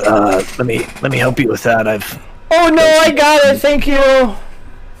 Hey, let me help you with that. Oh no, I got it. Thank you.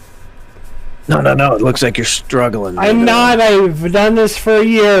 No. It looks like you're struggling. I'm not. I've done this for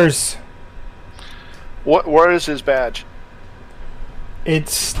years. Where is his badge?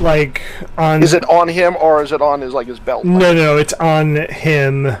 It's like on. Is it on him or is it on his belt? No, it's on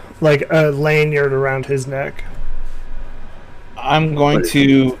him, like a lanyard around his neck. I'm going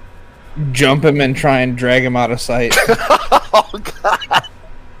to jump him and try and drag him out of sight. Oh God!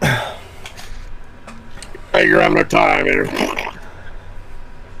 Hey, you're having a time here.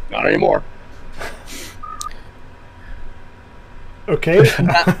 Not anymore. Okay.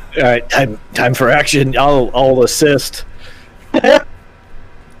 All right, time for action. I'll assist.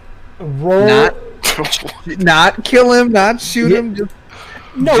 Roll. Not kill him, not shoot him. Just,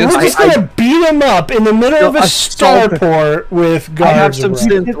 No, we're just gonna beat him up in the middle of a starport with guards. I have some around.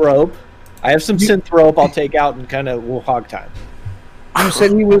 synth rope. I'll take out and kind of we'll hog time. you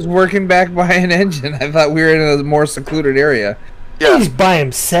said he was working back by an engine. I thought we were in a more secluded area. Yeah. He's by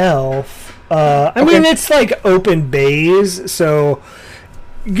himself. I mean, it's like open bays, so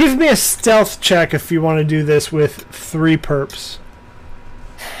give me a stealth check if you want to do this with 3 perps.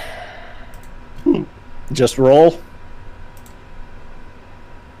 Just roll.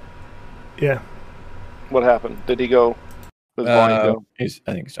 Yeah. What happened? Did he go? His volume go? I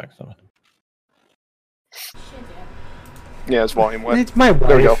think he's talking to someone. Yeah, his volume went. It's my wife.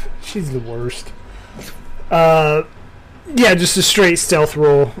 There we go. She's the worst. Yeah, just a straight stealth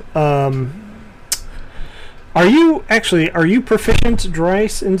roll. Are you proficient,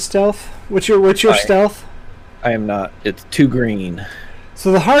 Dryce, in stealth? What's your stealth? I am not. It's 2 green.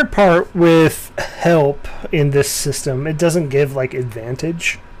 So the hard part with help in this system, it doesn't give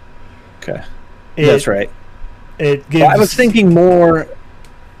advantage. Okay. That's right. It gives. Well, I was thinking more.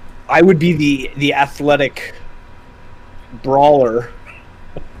 I would be the athletic brawler,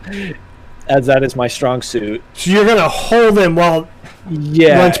 as that is my strong suit. So you're gonna hold him while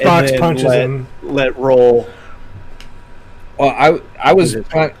Lunchbox punches him. Let roll. Well, I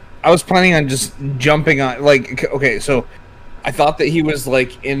was planning on just jumping on. Okay, so I thought that he was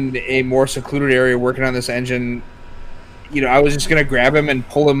in a more secluded area working on this engine. I was just gonna grab him and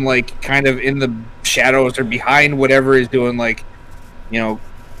pull him kind of in the shadows or behind whatever he's doing,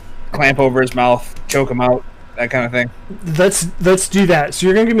 clamp over his mouth, choke him out, that kind of thing. Let's do that. So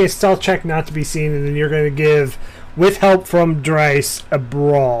you're gonna give me a stealth check not to be seen, and then you're gonna give, with help from Dryce, a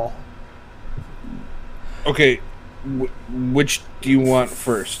brawl. Okay, which do you want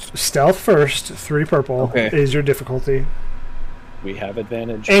first? Stealth first. 3 purple is your difficulty. We have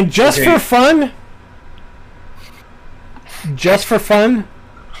advantage. And just for fun,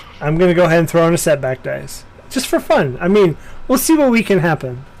 I'm going to go ahead and throw in a setback dice. Just for fun. I mean, we'll see what we can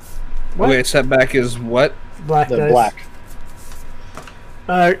happen. What? Okay, setback is what? Black dice.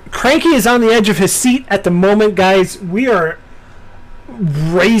 Black. Cranky is on the edge of his seat at the moment, guys. We are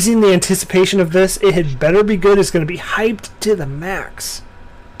raising the anticipation of this. It had better be good. It's going to be hyped to the max.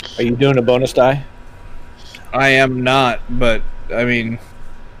 Are you doing a bonus die? I am not, but I mean,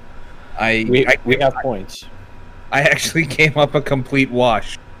 we have points. I actually came up a complete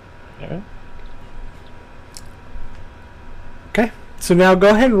wash. Okay, so now go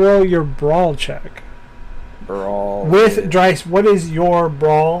ahead and roll your brawl check. Brawl. With Dryce, what is your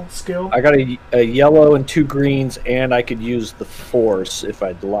brawl skill? I got a yellow and 2 greens, and I could use the force if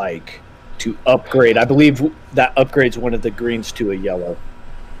I'd like to upgrade. I believe that upgrades one of the greens to a yellow.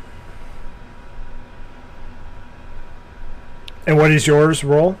 And what is yours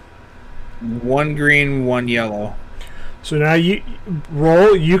roll? 1 green, 1 yellow. So now you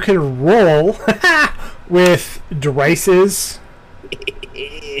can roll with Dryce's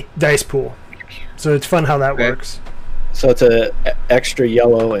dice pool. So it's fun how that works. So it's a extra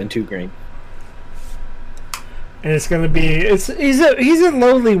yellow and 2 green. And it's gonna be he's a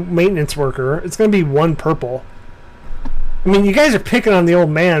lowly maintenance worker. It's gonna be 1 purple. I mean, you guys are picking on the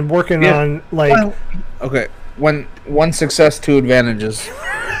old man working on Okay, one success, 2 advantages.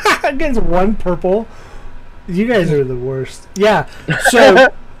 Against 1 purple. You guys are the worst. Yeah.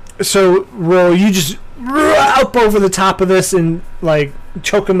 So roll. You just up over the top of this and like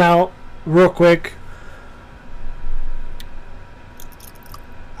choke him out real quick.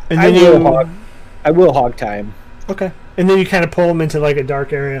 And I then will hog tie him. Okay. And then you kind of pull him into like a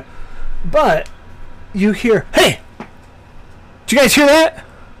dark area. But you hear, hey! Did you guys hear that?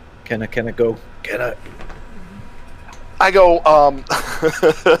 Can I go? I go,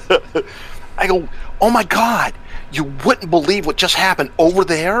 oh my God, you wouldn't believe what just happened over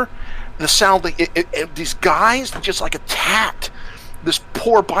there. The sound, these guys just like attacked this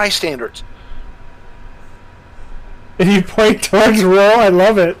poor bystanders. And you point towards Roll. I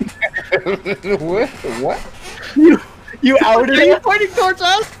love it. What? You outed Are you it? pointing towards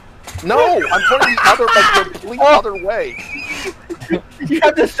us? No, I'm pointing the complete other way. You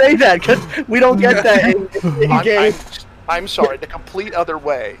have to say that because we don't get that in game. I'm sorry, the complete other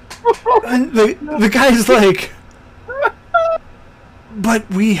way. And the guy's like, but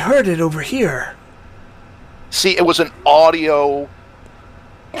we heard it over here. See, it was an audio.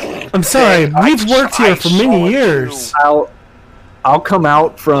 I'm sorry. thing. We've worked here for saw many it years. too. I'll come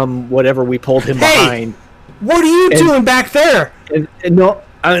out from whatever we pulled him Hey! behind. What are you doing back there? And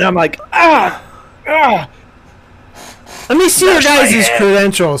I'm like, Let me see your Smash my guys' hand.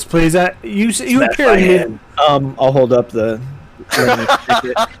 credentials, please. You smash appear my mid. hand. I'll hold up the.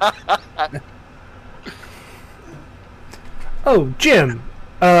 Oh, Jim.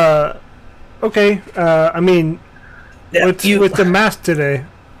 Okay. I mean, Yeah, with the mask today.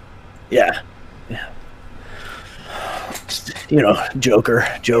 yeah. Joker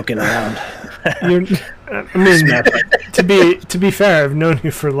joking around. You're, I mean, to be fair, I've known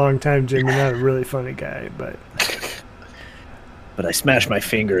you for a long time, Jim. You're not a really funny guy, but But I smashed my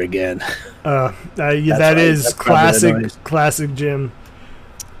finger again. that why- is that's probably the noise. classic Jim.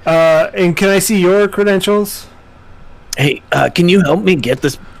 And can I see your credentials? Hey, can you help me get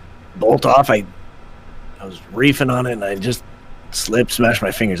this bolt off? I was reefing on it and I just slipped, smashed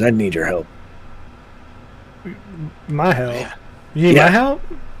my fingers. I need your help. My help. You need Yeah. my help?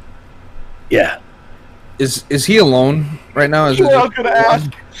 Yeah. Is he alone right now? Is You it were gonna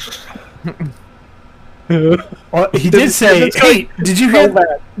ask. Well, he did say, "Hey, did you hear?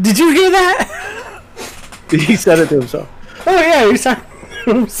 Did you hear that?" He said it to himself. Oh yeah, he's talking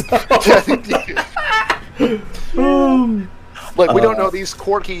to himself. Look, we don't know these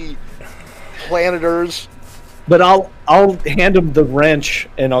quirky planeters. But I'll hand him the wrench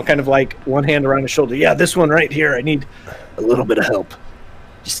and I'll kind of like one hand around his shoulder. Yeah, this one right here. I need a little bit of help.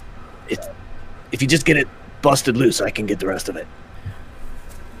 If you just get it busted loose, I can get the rest of it.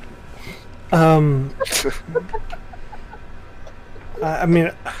 I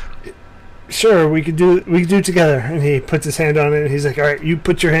mean, sure, we could do it together. And he puts his hand on it, and he's like, "All right, you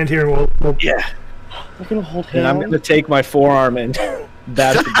put your hand here, and we'll." Yeah. We're gonna hold And I'm going to take my forearm and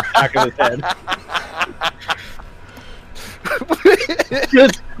bash the back of his head.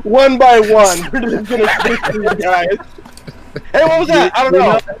 just one by one. We're just gonna stick through the guys. Hey, what was that? I don't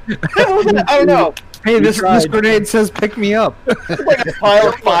know. Hey, what was that? I don't know. Hey, this tried. grenade says pick me up. It's like a pile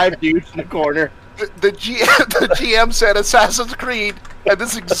of 5 dudes in the corner. The GM said Assassin's Creed, and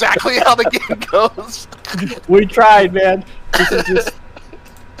this is exactly how the game goes. We tried, man. This is just.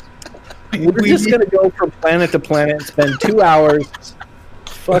 We're just going to go from planet to planet and spend 2 hours,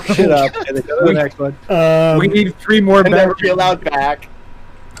 fuck shit up, and then go to the next one. We need 3 more And never badges. be allowed back.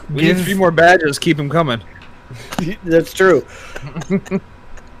 We need 3 more badges. Keep them coming. That's true.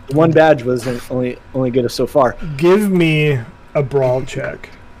 One badge was only get us so far. Give me a brawl check.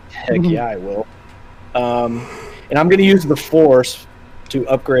 Heck yeah, I will. And I'm going to use the force to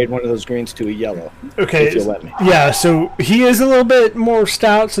upgrade one of those greens to a yellow. Okay. If you'll let me. Yeah, so he is a little bit more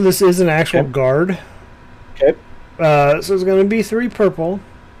stout, so this is an actual guard. Okay. So it's going to be 3 purple.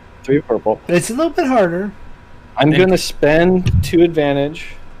 3 purple. It's a little bit harder. I'm going to spend 2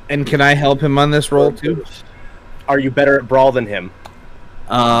 advantage. And can I help him on this roll too? Are you better at brawl than him?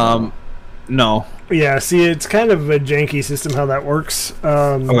 No. Yeah, see, it's kind of a janky system how that works.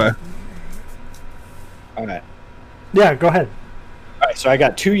 Okay. All right. Yeah, go ahead. All right, so I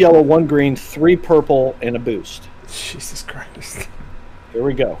got 2 yellow, 1 green, 3 purple, and a boost. Jesus Christ. Here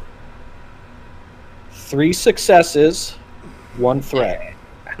we go. 3 successes, 1 threat.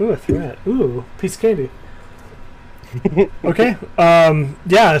 Ooh, a threat. Ooh, piece of candy. Okay.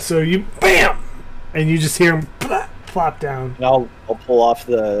 Yeah, so you BAM! And you just hear him plop down. And I'll pull off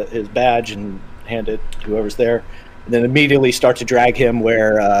his badge and hand it to whoever's there, and then immediately start to drag him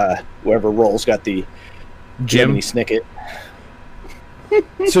where whoever rolls got the Jim? Jiminy Snicket.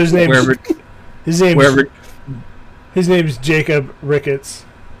 So his name's Wherever. his name's Jacob Ricketts.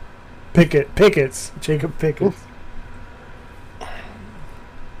 Pickets. Jacob Pickets.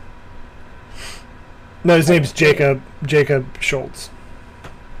 No, his name's Jacob Schultz.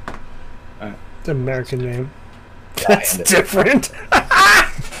 It's an American name. That's different.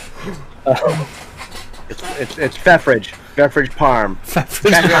 It's Feffridge. Feffridge Parm.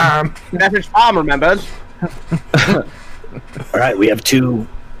 Feffridge Parm, remembers? All right, we have two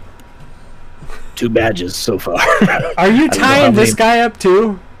badges so far. Are you tying this guy up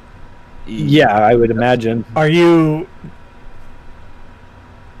too? Yeah, I would imagine. Are you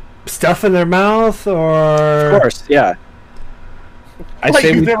stuffing their mouth or? Of course, yeah. I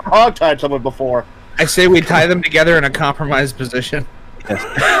say you've never hog-tied someone before. I say we tie them together in a compromised position. Yes.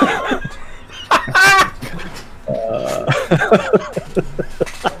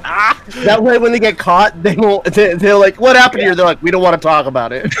 That way, when they get caught, they won't. They're like, "What happened here?" They're like, "We don't want to talk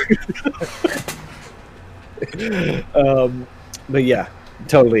about it." But yeah,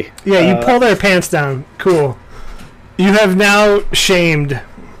 totally. Yeah, you pull their pants down. Cool. You have now shamed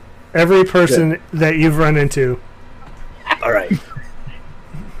every person that you've run into. All right.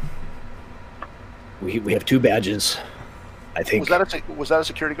 We have two badges. I think. Was that a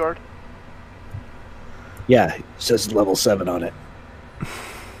security guard? Yeah, it says level 7 on it.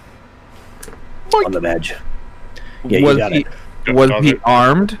 On the badge. Yeah, you got it. Was he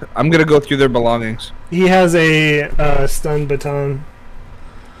armed? I'm gonna go through their belongings. He has a stun baton.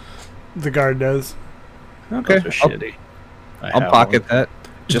 The guard does. Okay, Those are shitty. I'll pocket that.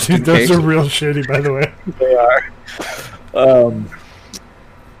 Just Dude, in those case. are real shitty, by the way. They are.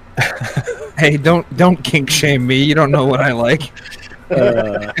 Hey, don't kink shame me. You don't know what I like.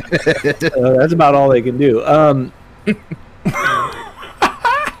 That's about all they can do. All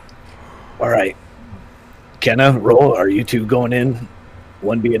right. Kenna, Roll, are you two going in?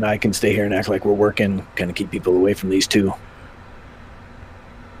 1B and I can stay here and act like we're working, kind of keep people away from these two.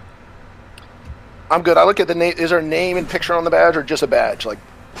 I'm good. I look at the name. Is there a name and picture on the badge, or just a badge? Like,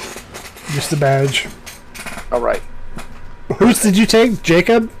 Just a badge. all right. Whose did you take?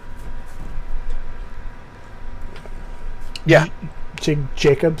 Jacob? Yeah.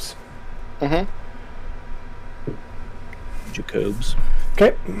 Jacobs? Mm-hmm. Jacobs.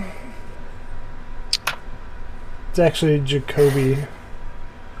 Okay. It's actually Jacoby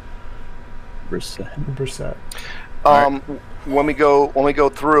Brissett. When we go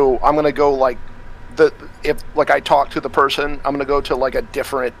through, I'm gonna go like if I talk to the person, I'm gonna go to like a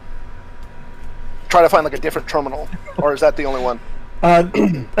different. Try to find like a different terminal, or is that the only one? I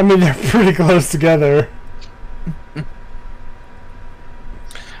mean, they're pretty close together.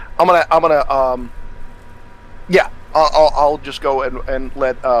 I'll just go and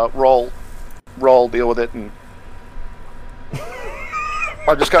let roll deal with it, and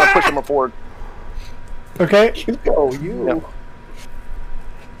I'll just kind of push him forward. Okay. You go, you. Yeah.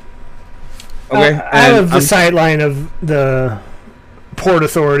 Okay, Out of the sight line of the Port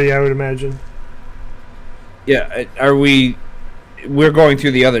Authority, I would imagine. Yeah, we're going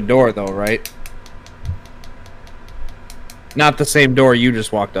through the other door, though, right? Not the same door you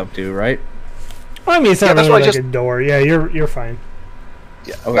just walked up to, right? Well, I mean, it's not that's really what like a door. Yeah, you're fine.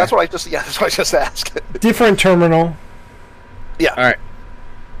 Yeah, Okay. that's what I just asked. Different terminal. Yeah.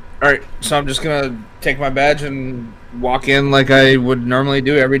 All right, so I'm just going to take my badge and walk in like I would normally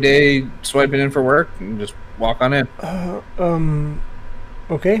do every day, swiping in for work, and just walk on in.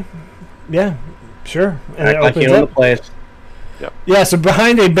 Okay. Yeah, sure. And Act it like you opens know the up. place. Yeah, so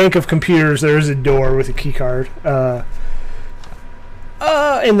behind a bank of computers, there is a door with a key card.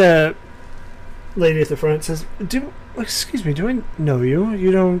 And the lady at the front says, excuse me, do I know you?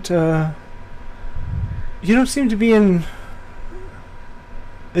 You don't seem to be in...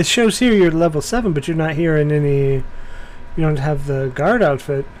 It shows here you're level 7, but you're not here in any... You don't have the guard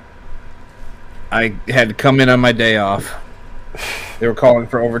outfit. I had to come in on my day off. They were calling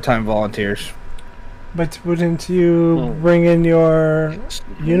for overtime volunteers. But wouldn't you bring in your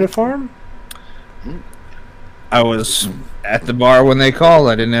uniform? I was at the bar when they called.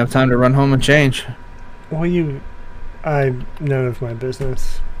 I didn't have time to run home and change. Well, none of my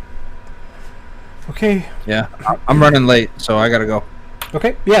business. Okay. Yeah, I'm running late, so I gotta go.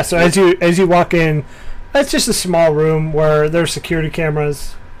 Okay. Yeah. So as you walk in, that's just a small room where there's security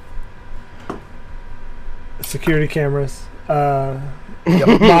cameras.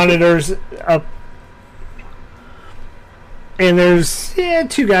 Monitors up, and there's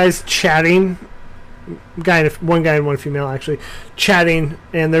two guys chatting. One guy and one female actually chatting,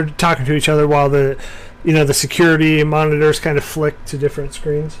 and they're talking to each other while the security monitors kind of flick to different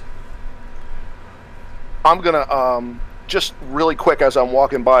screens. I'm gonna just really quick as I'm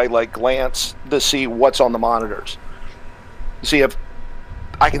walking by, like glance to see what's on the monitors. See if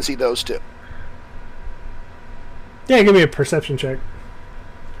I can see those two. Yeah, give me a perception check.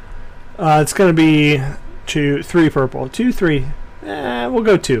 It's going to be 3 purple. 2, 3. We'll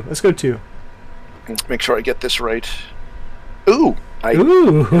go 2. Let's go 2. Make sure I get this right. Ooh.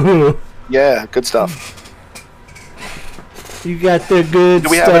 Ooh. Yeah, good stuff. You got the good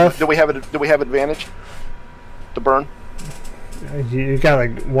stuff. Do we have advantage? To burn? You got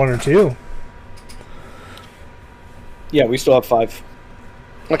like 1 or 2. Yeah, we still have 5.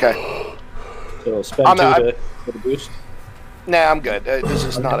 Okay. So spend 2 for the boost. Nah, I'm good. This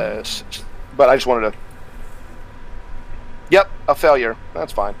is not a... But I just wanted to... Yep, a failure.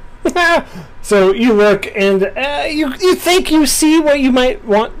 That's fine. So you look and you think you see what you might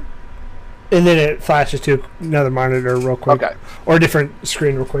want, and then it flashes to another monitor real quick. Okay. Or a different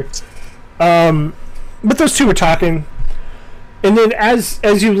screen real quick. But those two were talking. And then as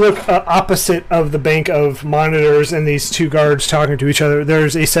you look opposite of the bank of monitors and these 2 guards talking to each other,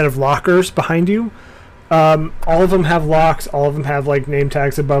 there's a set of lockers behind you. All of them have locks. All of them have like name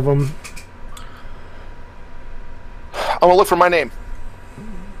tags above them. I'm going to look for my name.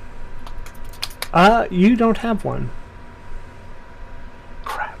 You don't have one.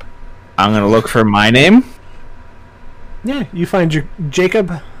 Crap. I'm gonna look for my name. Yeah, you find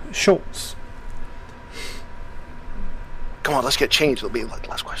Jacob Schultz. Come on, let's get changed. There'll be like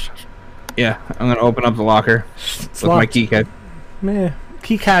less questions. Yeah, I'm gonna open up the locker with my key card. Man,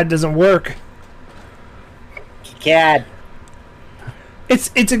 keycard doesn't work. Keycard. It's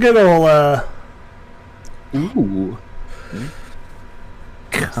a good old Ooh.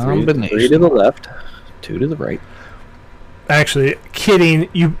 Combination. 3 to the left, 2 to the right. Actually, kidding.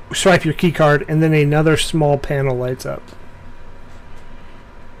 You swipe your key card, and then another small panel lights up.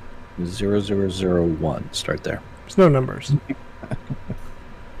 0001. Start there. There's no numbers.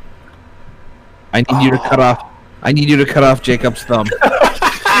 I need you to cut off. I need you to cut off Jacob's thumb.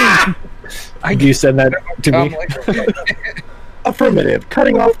 Do you send that to me? Affirmative.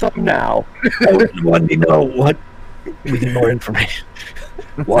 Cutting off thumb now. I really wanted to know what. We need more information.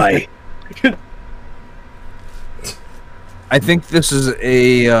 Why? I think this is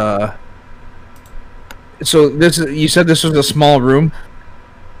a. So this is. You said this was a small room.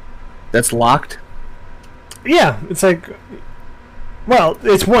 That's locked. Yeah, it's like, well,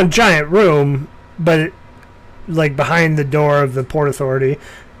 it's one giant room, but like behind the door of the Port Authority,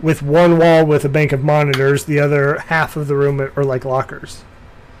 with one wall with a bank of monitors, the other half of the room are like lockers.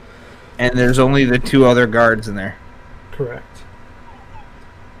 And there's only the 2 other guards in there. Correct.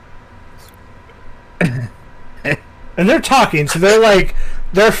 And they're talking, so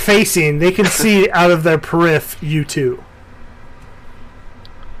they're facing. They can see out of their periph you two.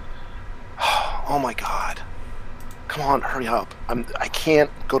 Oh my god. Come on, hurry up. I can't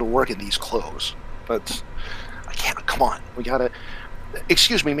go to work in these clothes. I can't. Come on. We gotta...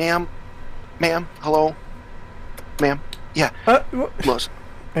 Excuse me, ma'am. Ma'am, hello? Ma'am? Yeah. Lois.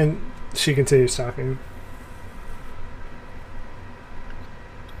 And she continues talking.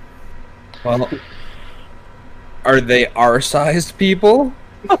 Well, are they our-sized people?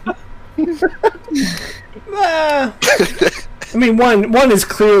 I mean, one is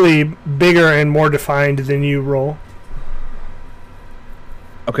clearly bigger and more defined than you, Roll.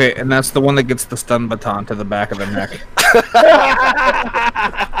 Okay, and that's the one that gets the stun baton to the back of the neck.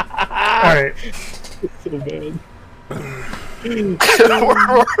 All right. So bad.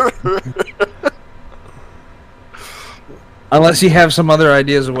 Unless you have some other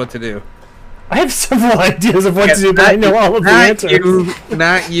ideas of what to do. I have several ideas of what to do, but I know all of the answers.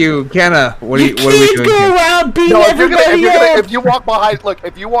 Not you, Kenna. What are we doing go here? around beating No, everybody up. if you walk behind, look,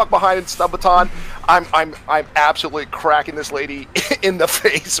 if you walk behind and stub baton, I'm absolutely cracking this lady in the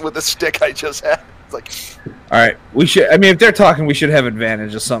face with the stick I just had. It's like, All right, we should. I mean, if they're talking, we should have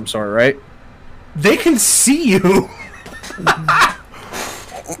advantage of some sort, right? They can see you.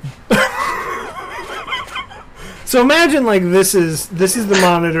 So imagine like this is the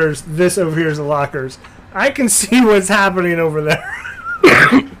monitors, this over here is the lockers. I can see what's happening over there.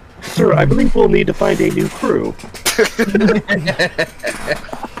 Sir, I believe we'll need to find a new crew.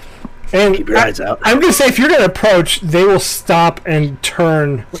 And Keep your eyes out. I'm gonna say if you're gonna approach, they will stop and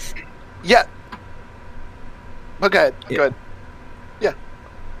turn. yeah. Okay, good.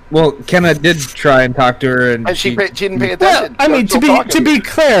 Well, Kenna did try and talk to her, and She didn't pay Well, attention. I mean, Still to talking. be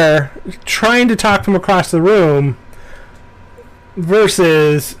clear, trying to talk from across the room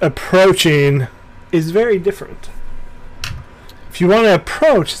versus approaching is very different. If you want to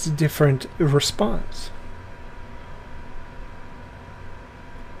approach, it's a different response.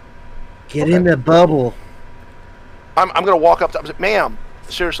 Get in the bubble. I'm gonna walk up to ma'am.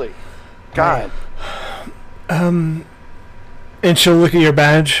 Seriously, God. And she'll look at your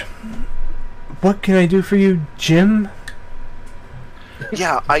badge. What can I do for you, Jim?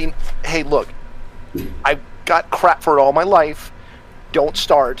 Yeah, hey, look, I've got crap for it all my life. Don't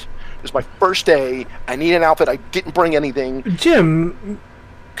start. It's my first day. I need an outfit. I didn't bring anything. Jim,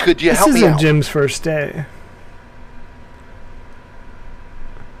 could you this help me isn't out? Jim's first day.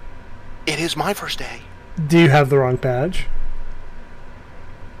 It is my first day. Do you have the wrong badge?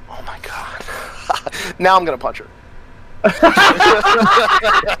 Oh my god. Now I'm gonna punch her.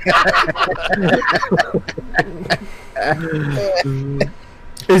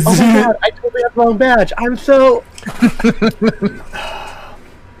 Is Oh my god, I totally have the wrong badge. I'm so...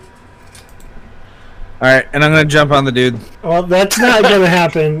 All right, and I'm gonna jump on the dude. Well, that's not going to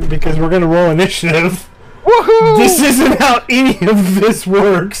happen because we're going to roll initiative. Woohoo! This isn't how any of this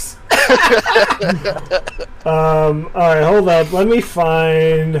works. All right, hold up. Let me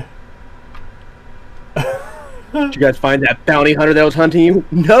find. Did you guys find that bounty hunter that was hunting you?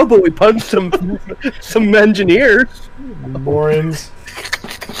 No, but we punched some engineers. Morons.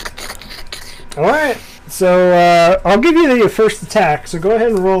 All right, so I'll give you your first attack. So go ahead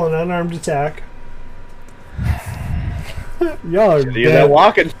and roll an unarmed attack. Y'all are You're that dead.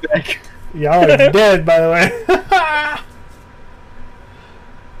 walking stick. Y'all are dead, by the way.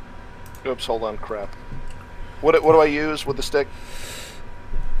 Oops, hold on, crap. What do I use with the stick?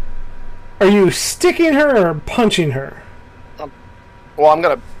 Are you sticking her or punching her? Well, I'm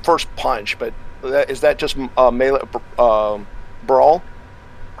gonna first punch, but is that just melee brawl?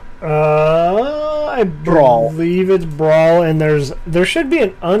 I Brawl. believe it's brawl, and there should be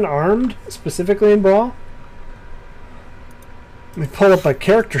an unarmed specifically in brawl. Let me pull up a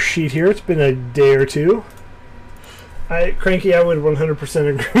character sheet here. It's been a day or two. Cranky, I would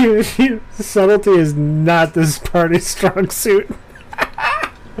 100% agree with you. Subtlety is not this party's strong suit.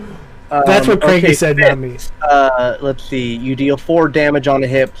 That's what Cranky okay, said, not me. Let's see. You deal 4 damage on a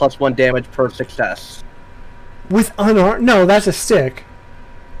hit, plus 1 damage per success. With unarmed? No, that's a stick.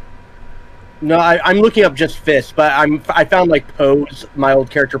 No, I'm looking up just fist, but I found like pose, my old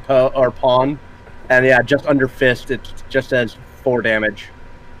character pawn, and yeah, just under fist, it just says 4 damage.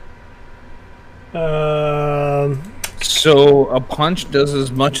 So a punch does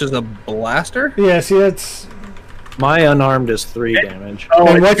as much as a blaster? Yeah, see, that's... My unarmed is 3 damage. Oh,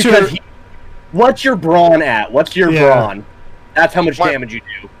 And it's what's your- because what's your brawn at? What's your Yeah. brawn? That's how much My- damage you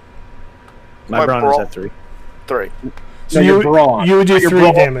do. My my brawn is brawl- at 3. 3. So No, you, your brawn. you would do Your 3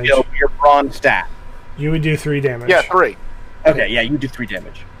 brawn damage. skill, your brawn stat. You would do 3 damage. Yeah, 3. Okay, yeah, you do 3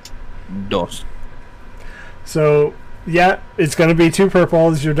 damage. Dos. So, yeah, it's going to be 2 purple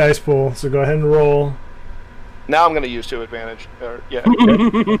as your dice pool. So go ahead and roll. Now I'm gonna use 2 advantage. Yeah,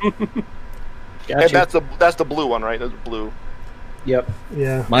 Gotcha. and that's the blue one, right? That's blue. Yep.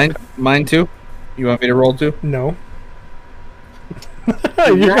 Yeah. Mine too? You want me to roll too? No. You're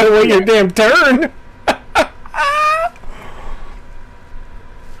going to wait your damn turn.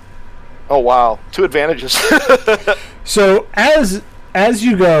 Oh wow, 2 advantages. So as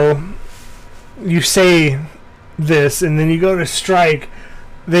you go, you say this, and then you go to strike.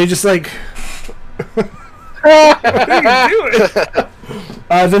 They just like. What are you doing?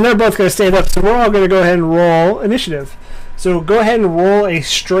 Then they're both going to stand up. So we're all going to go ahead and roll initiative. So go ahead and roll a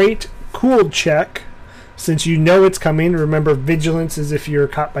straight cooled check, since you know it's coming. Remember, vigilance is if you're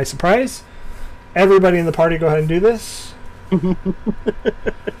caught by surprise. Everybody in the party, go ahead and do this.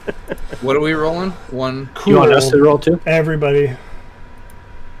 What are we rolling? 1. Cool. You want us to roll too? Everybody.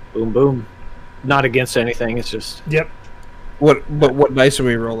 Boom, boom. Not against anything. It's just Yep. What dice are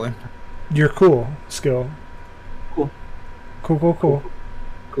we rolling? Your cool skill. Cool. Cool. Cool.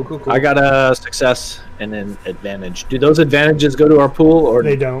 I got a success and an advantage. Do those advantages go to our pool or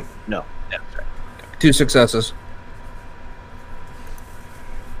They don't. no? Yeah, that's right. 2 successes.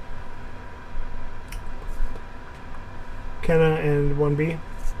 Kenna and 1B.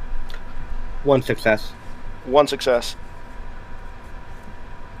 1 success. 1 success.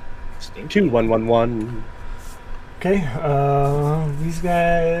 2, 1, 1, 1. Okay, these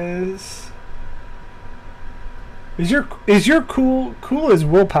guys. Is your cool is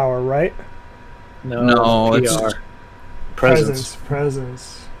willpower, right? No, it's PR. Presence.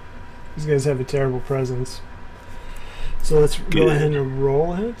 Presence. These guys have a terrible presence. So let's go Good. ahead and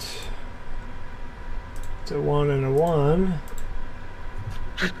roll it. It's a 1 and a 1.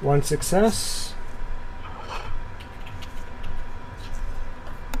 1 success.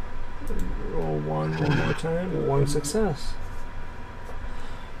 Roll 1 more time. 1 success.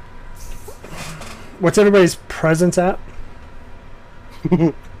 What's everybody's presence at?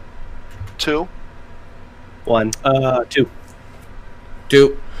 2. 1. 2.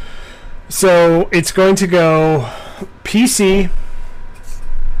 2. So it's going to go PC.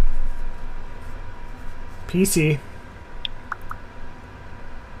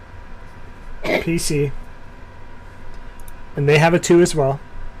 PC. And they have a 2 as well.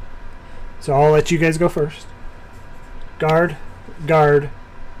 So I'll let you guys go first. Guard, guard,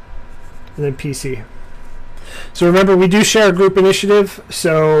 and then PC. So remember, we do share a group initiative,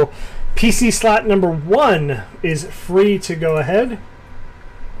 so PC slot number 1 is free to go ahead.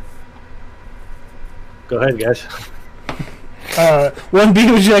 Go ahead, guys.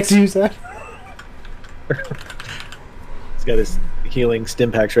 1B, would you like to use that? He's got his healing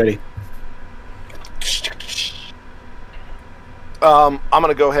stim packs ready. I'm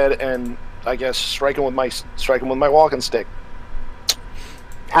gonna go ahead and I guess strike him with my walking stick.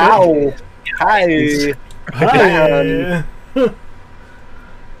 Ow! Hi. Hi.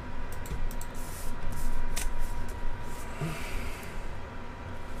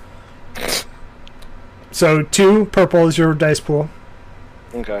 So 2 purple is your dice pool.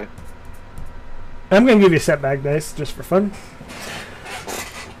 Okay. I'm going to give you a setback dice just for fun.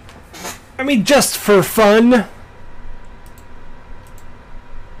 I mean, just for fun.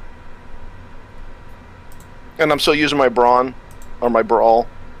 And I'm still using my brawn or my brawl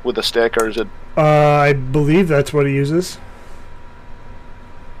with a stick, or is it? I believe that's what he uses.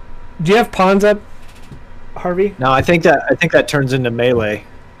 Do you have pawns up, Harvey? No, I think that turns into melee.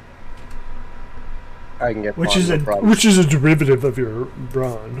 I can get Which pawn, is no a problem. which is a derivative of your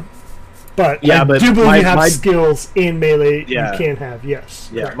brawn. But Yeah, I but do believe my- you have my- skills in melee Yeah. you can have,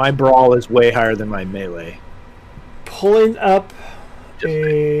 yes. Yeah, Correct. my brawl is way higher than my melee. Pulling up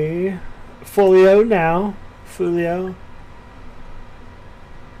a folio now. Folio.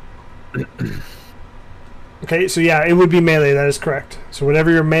 Okay, so yeah, it would be melee, that is correct. So whatever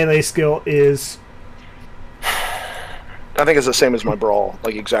your melee skill is. I think it's the same as my brawl,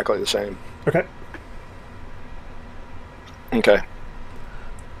 like exactly the same. Okay. Okay.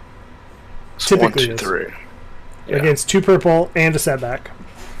 So Typically 1, is. 2, 3. Yeah. Against 2 purple and a setback.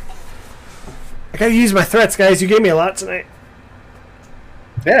 I gotta use my threats, guys. You gave me a lot tonight.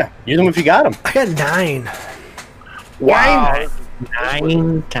 Yeah, use them if you got them. I got 9. Wow.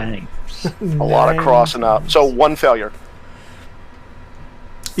 9 times. A lot of crossing up. So 1 failure.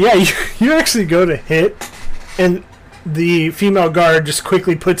 Yeah, you actually go to hit, and the female guard just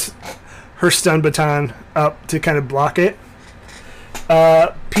quickly puts her stun baton up to kind of block it.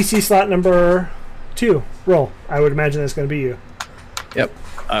 PC slot number 2. Roll. I would imagine that's going to be you. Yep.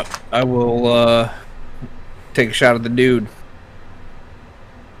 I will take a shot at the dude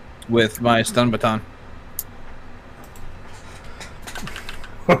with my stun baton.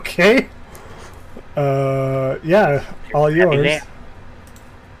 Okay. Yeah, all yours.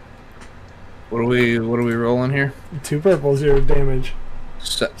 What are we rolling here? 2 purples, your damage.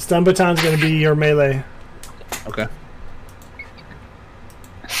 Stun baton's going to be your melee. Okay.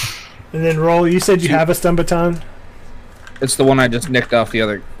 And then roll. You said you have a stun baton? It's the one I just nicked off the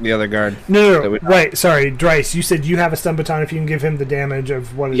other guard. No. Right. Sorry, Dryce. You said you have a stun baton. If you can give him the damage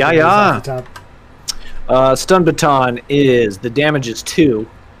of what it is off the top. Stun baton is the damage is 2,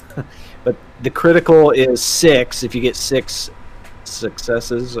 but the critical is 6 if you get 6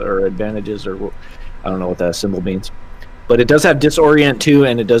 successes or advantages, or I don't know what that symbol means. But it does have disorient 2,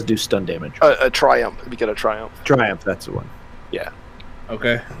 and it does do stun damage. A triumph. If you get a triumph. Triumph, that's the one. Yeah.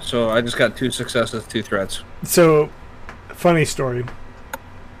 Okay. So I just got 2 successes, 2 threats. So, funny story.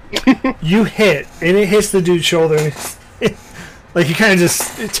 You hit, and it hits the dude's shoulder. And like, he kind of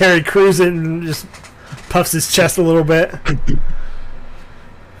just Terry Crews it and just puffs his chest a little bit.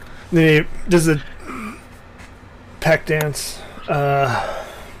 Then he does a peck dance. But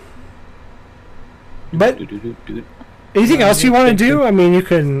anything else you want to do? I mean, you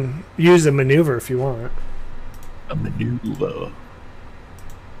can use a maneuver if you want. A maneuver.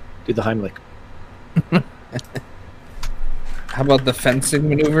 Do the Heimlich. How about the fencing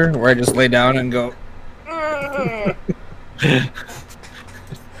maneuver, where I just lay down and go?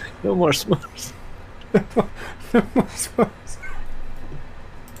 No more s'mores. No more s'mores.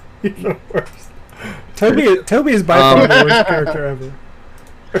 You're the worst. Toby is by far the worst character ever.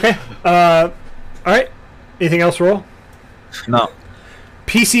 Okay. Alright. Anything else, roll? No.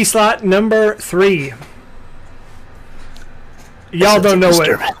 PC slot number 3. Y'all don't know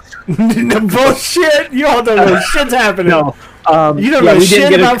what. No, bullshit! Y'all don't know shit's happening. No. You don't know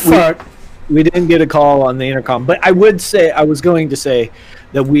shit about fuck. We didn't get a call on the intercom, but I was going to say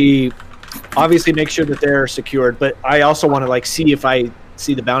that we obviously make sure that they're secured, but I also want to like see if I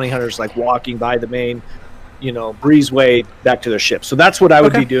see the bounty hunters like walking by the main, breezeway back to their ship. So that's what I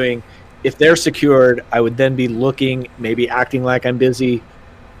would be doing. If they're secured, I would then be looking, maybe acting like I'm busy.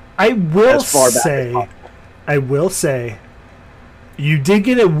 I will as far back as say, possible. You did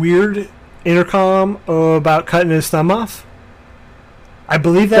get a weird intercom about cutting his thumb off. I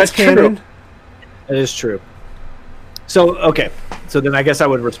believe that's canon. True. That is true. So, okay. So then I guess I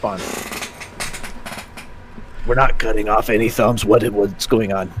would respond. We're not cutting off any thumbs. What's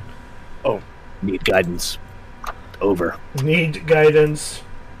going on? Oh, need guidance. Over. Need guidance.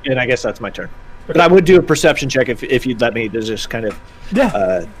 And I guess that's my turn. But I would do a perception check if you'd let me to just kind of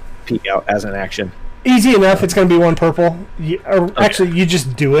peek out as an action. Easy enough. It's going to be 1 purple. Actually, you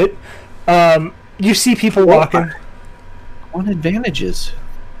just do it. You see people walking. On advantages.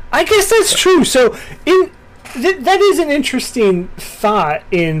 I guess that's true. So that is an interesting thought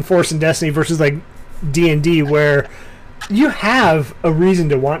in Force and Destiny versus like D&D, where you have a reason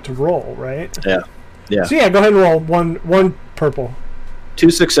to want to roll, right? Yeah. Yeah. So yeah, go ahead and roll one purple. 2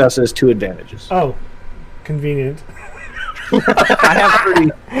 successes, 2 advantages. Oh, convenient.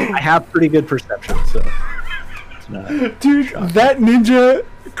 I have pretty good perception, so it's not. Dude, that ninja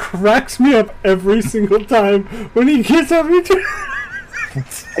cracks me up every single time when he gets up into.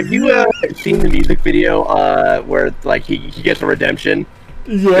 Have you seen the music video where like he gets a redemption?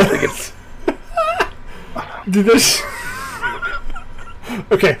 Yes. Did this?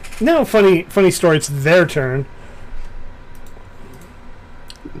 Okay, now funny story. It's their turn.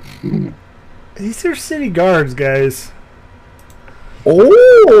 These are city guards, guys.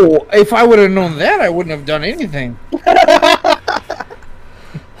 Oh, if I would have known that, I wouldn't have done anything.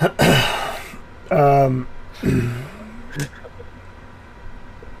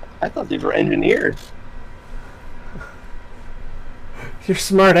 I thought these were engineers. Your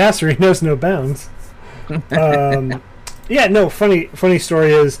smart assery knows no bounds. Yeah, no, funny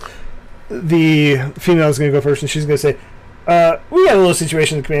story is the female is going to go first, and she's going to say, we got a little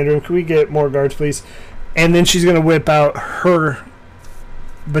situation in the command room. Can we get more guards, please? And then she's going to whip out her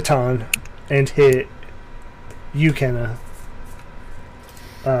baton and hit you, Kenna.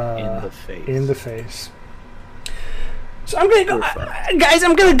 In the face. So I'm going to go... guys,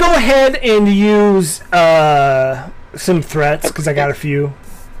 I'm going to go ahead and use some threats, because I got a few.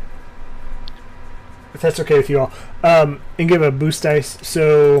 If that's okay with you all. And give a boost dice.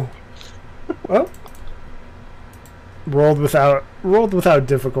 So... Well... Rolled without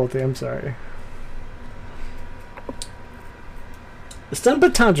difficulty, I'm sorry. The stun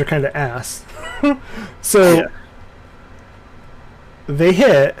batons are kind of ass. So... Yeah. They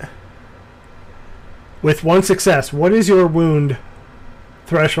hit with 1 success. What is your wound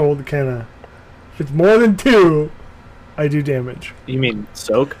threshold, Kenna? If it's more than 2, I do damage. You mean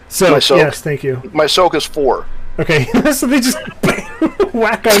soak? So yes, thank you. My soak is 4. Okay, so they just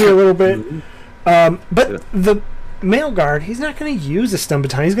whack on you a little bit. But the male guard, he's not going to use a stun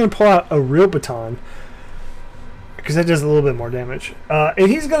baton. He's going to pull out a real baton because that does a little bit more damage. And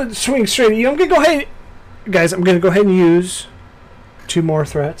he's going to swing straight at you. I'm going to go ahead, guys. I'm going to go ahead and use 2 more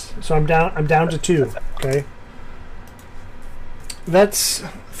threats. So I'm down to 2. Okay, that's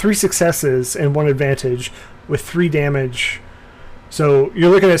 3 successes and 1 advantage with 3 damage. So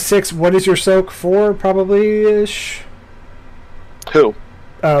you're looking at 6. What is your soak? 4 probably ish. Who?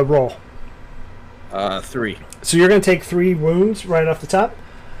 Roll. 3. So you're going to take 3 wounds right off the top.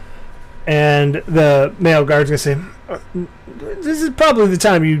 And the male guard's going to say, this is probably the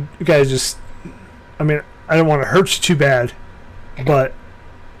time you guys just... I mean, I don't want to hurt you too bad, but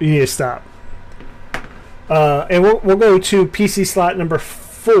you need to stop. And we'll go to PC slot number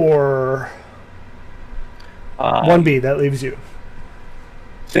 4. 1B, that leaves you.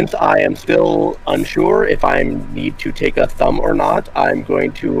 Since I am still unsure if I need to take a thumb or not, I'm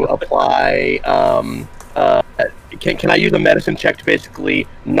going to apply... Can I use a medicine check to basically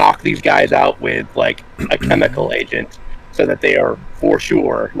knock these guys out with, like, a chemical agent so that they are, for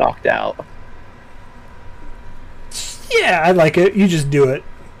sure, knocked out? Yeah, I like it. You just do it,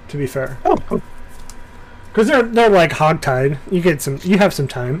 to be fair. Oh. Because they're like hogtied. You have some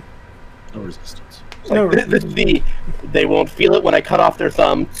time. No resistance. Like, they won't feel it when I cut off their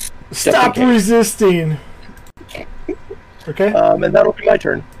thumb. Stop resisting. Okay. And that'll be my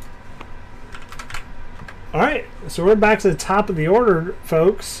turn. All right. So we're back to the top of the order,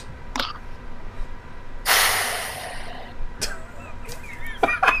 folks.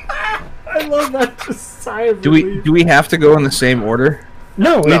 I love that just sigh of relief. Do we have to go in the same order?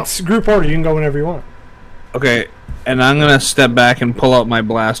 No, it's group order. You can go whenever you want. Okay. And I'm going to step back and pull out my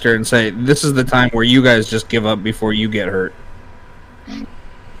blaster and say, this is the time where you guys just give up before you get hurt.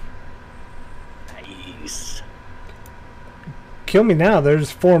 Nice. Kill me now.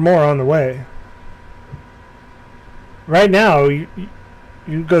 There's 4 more on the way. Right now, you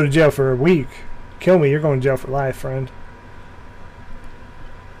go to jail for a week. Kill me, you're going to jail for life, friend.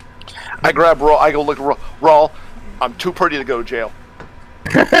 I grab Rawl. I go look at Rawl. I'm too pretty to go to jail.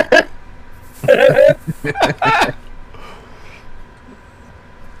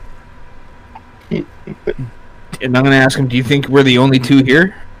 And I'm going to ask him, do you think we're the only two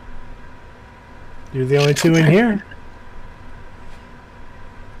here? You're the only two in here.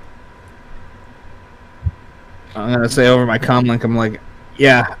 I'm going to say over my comm link, I'm like,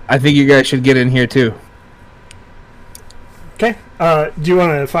 yeah, I think you guys should get in here too. Okay. Do you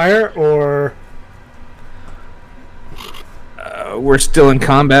want to fire or? We're still in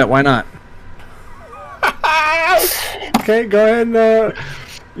combat. Why not? Okay, go ahead and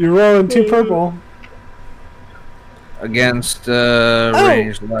you're rolling 2 purple. Against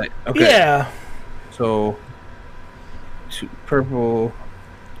ranged light. Okay. Yeah. So 2 purple.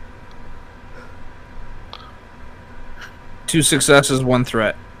 2 successes, 1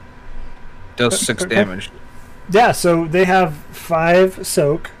 threat. Does 6 Okay. damage. Yeah, so they have 5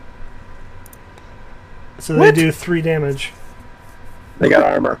 soak. So What? they do 3 damage. They got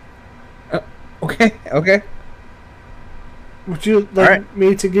armor. Okay. Okay. Would you like Alright.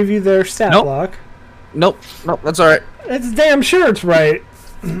 me to give you their stat Nope. block? Nope. That's all right. It's damn sure it's right.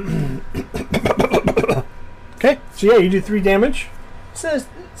 Okay, so yeah, you do 3 damage. So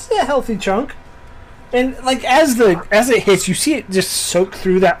it's a healthy chunk. And like as it hits, you see it just soak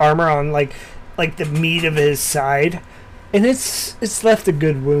through that armor on like the meat of his side, and it's left a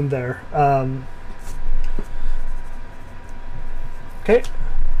good wound there. Okay.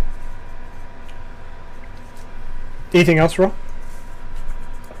 Anything else, Ro?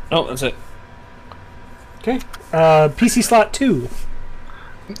 No, that's it. Okay. PC slot 2.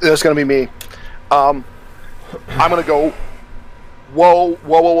 That's going to be me. I'm going to go,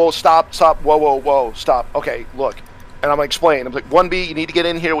 whoa, stop, whoa, stop. Okay, look. And I'm going to explain. I'm like, 1B, you need to get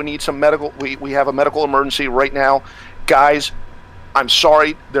in here. We need some medical. We have a medical emergency right now. Guys, I'm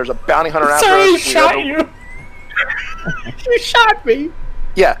sorry. There's a bounty hunter after Sorry, us. he shot you. You shot me.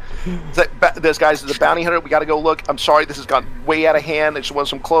 Yeah. There's guys, there's a bounty hunter. We got to go look. I'm sorry. This has gone way out of hand. There just wasn't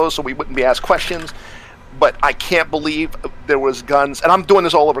some clothes, so we wouldn't be asked questions. But I can't believe there was guns. And I'm doing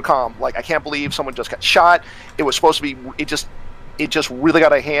this all over comm. Like, I can't believe someone just got shot. It was supposed to be, it just really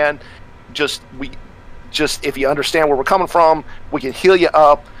got out of hand. If you understand where we're coming from, we can heal you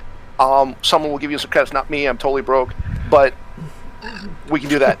up. Someone will give you some credits, not me. I'm totally broke. But we can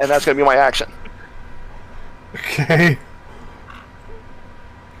do that, and that's going to be my action. Okay.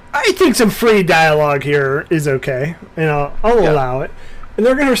 I think some free dialogue here is okay, and I'll allow it. And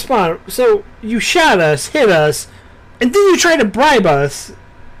they're going to respond. So, you shot us, hit us, and then you try to bribe us.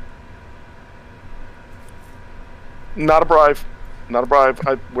 Not a bribe. Not a bribe.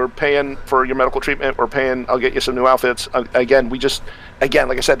 We're paying for your medical treatment. We're paying. I'll get you some new outfits. Again,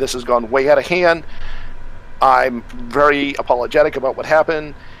 like I said, this has gone way out of hand. I'm very apologetic about what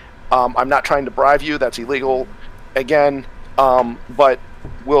happened. I'm not trying to bribe you. That's illegal. Again, but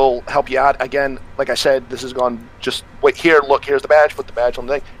we'll help you out. Again, like I said, this has gone just wait here. Look, here's the badge. Put the badge on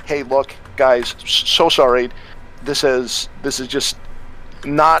the thing. Hey, look, guys. So sorry. This is just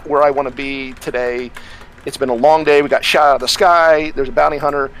not where I want to be today. It's been a long day. We got shot out of the sky. There's a bounty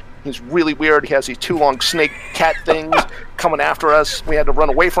hunter. He's really weird. He has these 2 long snake cat things coming after us. We had to run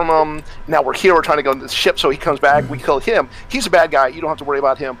away from him. Now we're here. We're trying to go to the ship so he comes back. We kill him. He's a bad guy. You don't have to worry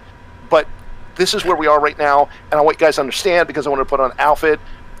about him. But this is where we are right now. And I want you guys to understand because I wanted to put on an outfit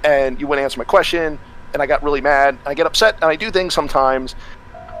and you wouldn't answer my question. And I got really mad. I get upset and I do things sometimes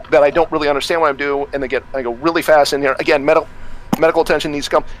that I don't really understand what I'm doing. And I go really fast in here. Again, medical attention needs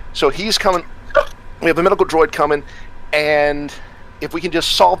to come. So he's coming. We have a medical droid coming, and if we can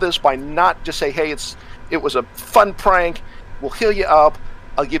just solve this by not just say, hey, it was a fun prank, we'll heal you up,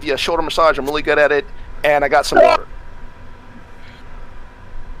 I'll give you a shoulder massage, I'm really good at it, and I got some water.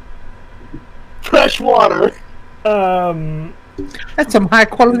 Fresh water. That's some high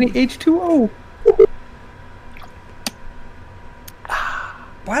quality H2O.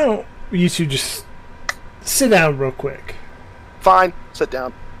 Why don't you two just sit down real quick? Fine, sit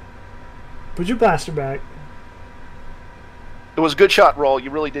down. Put your blaster back. It was a good shot, Roll.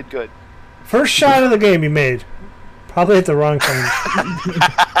 You really did good. First shot of the game you made. Probably at the wrong time.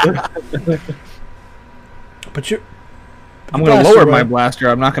 I'm going to lower my blaster.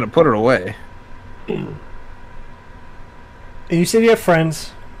 I'm not going to put it away. And you said you have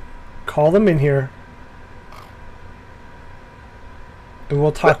friends. Call them in here. And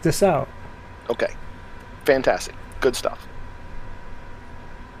we'll talk this out. Okay. Fantastic. Good stuff.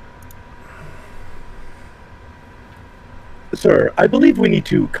 Sir, I believe we need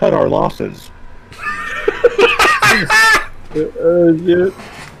to cut our losses. Is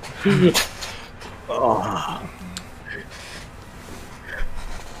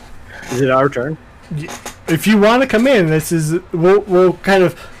it our turn? If you want to come in, we'll kind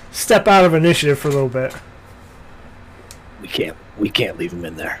of step out of initiative for a little bit. We can't leave him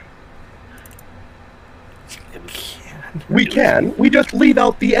in there. We can. We just leave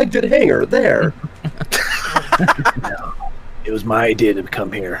out the exit hangar there. No, it was my idea to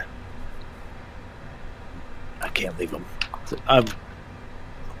come here. I can't leave them.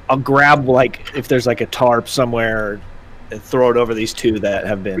 I'll grab, like, if there's like a tarp somewhere and throw it over these two that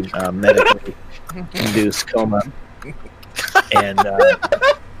have been medically induced coma. And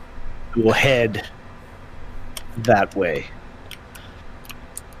we'll head that way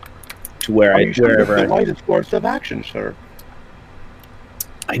to wherever the wisest course of action, sir.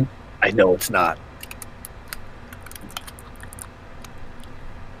 I know it's not.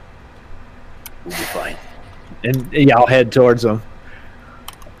 We'll be fine. And yeah, I'll head towards them.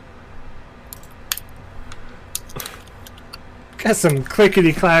 Got some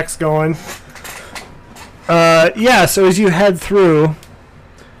clickety clacks going. Yeah, so as you head through,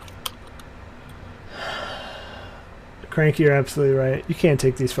 Cranky, you're absolutely right. You can't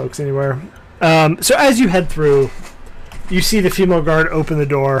take these folks anywhere. So as you head through, you see the female guard open the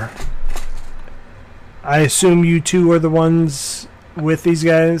door. I assume you two are the ones with these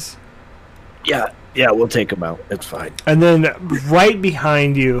guys? Yeah, we'll take them out. It's fine. And then right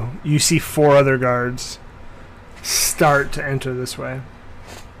behind you, you see 4 other guards start to enter this way.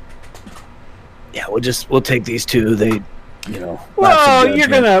 Yeah, we'll take these two. They, Well, we're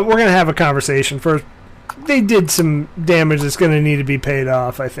gonna have a conversation first. They did some damage that's gonna need to be paid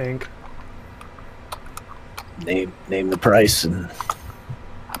off, I think. Name the price and.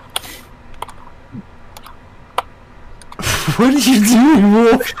 What are you doing,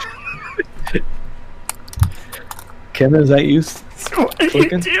 Wolf? Kevin, is that you? What are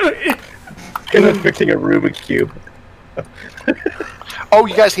you doing? Kenna's fixing a Rubik's Cube. Oh,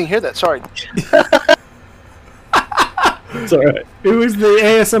 you guys can hear that. Sorry. It's all right. It was the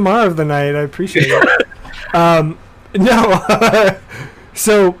ASMR of the night. I appreciate it. No.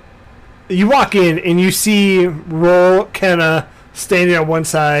 So you walk in and you see Roll Kenna standing on one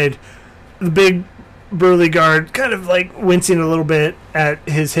side, the big burly guard kind of like wincing a little bit at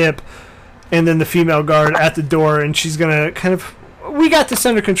his hip, and then the female guard at the door, and she's gonna kind of, we got this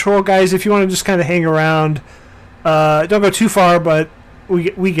under control, guys. If you want to just kind of hang around, don't go too far, but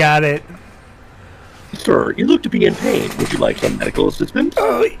we got it. Sir, you look to be in pain. Would you like some medical assistance?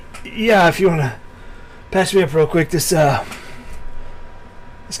 Oh, yeah, if you want to pass me up real quick. This guy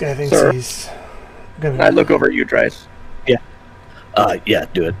thinks Sir, he's gonna... I look over at you, Trice. Yeah,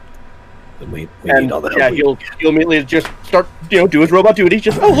 do it. We need all the help. Yeah, he'll immediately just start, do his robot duties.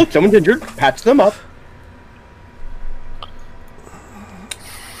 Just, oh, look, someone's injured. Pats them up.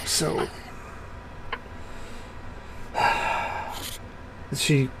 So...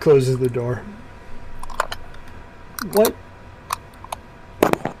 She closes the door. What?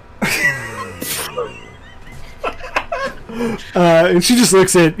 And she just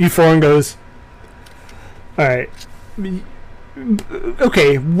looks at you four and goes, alright.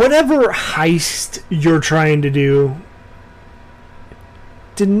 Okay, whatever heist you're trying to do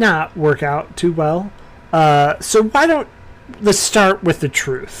did not work out too well. So why don't... Let's start with the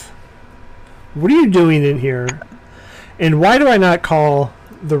truth. What are you doing in here? And why do I not call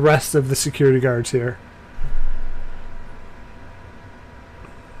the rest of the security guards here?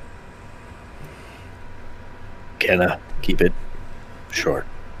 Kenna, keep it short.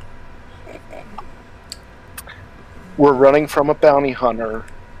 We're running from a bounty hunter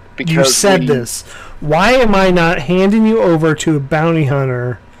because You said this. Why am I not handing you over to a bounty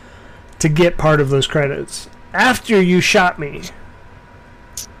hunter to get part of those credits? After you shot me.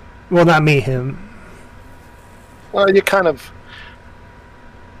 Well, not me, him. Well,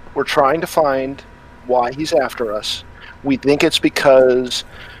 we're trying to find why he's after us. We think it's because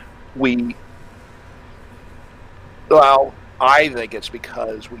I think it's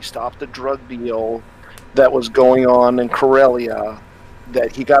because we stopped a drug deal that was going on in Corellia,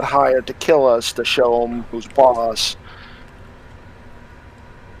 that he got hired to kill us to show him who's boss.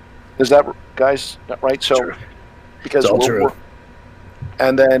 Is that, guys, right? So, Sure. Because It's all true.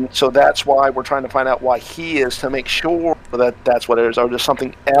 And then, so that's why we're trying to find out why he is, to make sure that that's what it is, or there's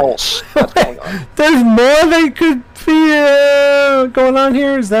something else that's going on. There's more that could be going on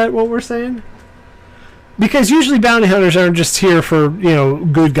here? Is that what we're saying? Because usually bounty hunters aren't just here for,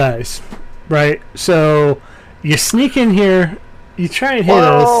 good guys, right? So you sneak in here, you try and hit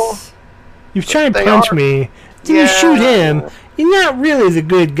us, you try and punch me, then you shoot him. You're not really the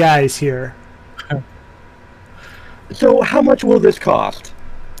good guys here. So how much will this cost?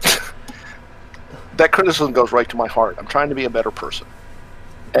 That criticism goes right to my heart. I'm trying to be a better person.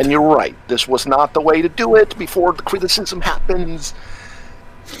 And you're right. This was not the way to do it before the criticism happens.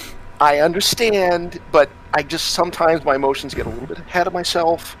 I understand, but I just sometimes my emotions get a little bit ahead of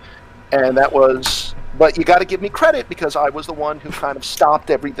myself. And that was But you got to give me credit because I was the one who kind of stopped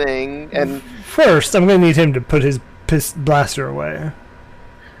everything. And First, I'm going to need him to put his blaster away.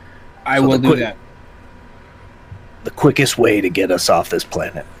 I will do that. The quickest way to get us off this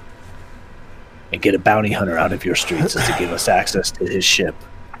planet and get a bounty hunter out of your streets is to give us access to his ship.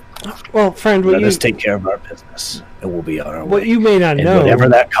 Well, friend, Let us take care of our business, and we'll be on our way. What you may not and know, whatever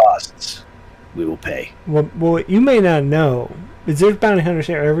that costs, we will pay. what you may not know is there's bounty hunters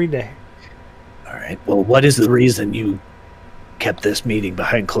here every day. All right. Well, what is the reason you kept this meeting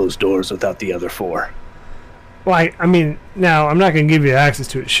behind closed doors without the other four? Well, I mean, now I'm not going to give you access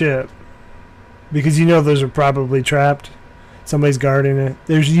to a ship because you know those are probably trapped. Somebody's guarding it.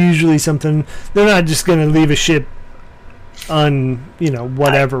 There's usually something. They're not just going to leave a ship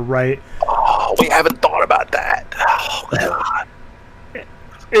whatever, right? oh, we haven't thought about that. Oh, God.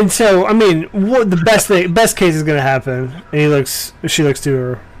 And so, I mean, what the best case is going to happen, and she looks to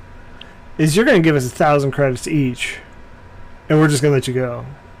her, is you're going to give us 1,000 credits each, and we're just going to let you go,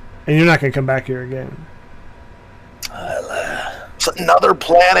 and you're not going to come back here again. It's another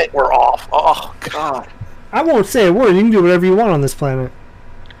planet we're off. Oh, God. I won't say a word. You can do whatever you want on this planet.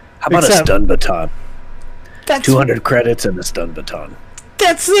 How about a stun baton? That's 200 credits and a stun baton.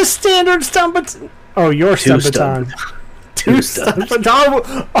 That's the standard stun baton. Oh, your stun baton. Two stun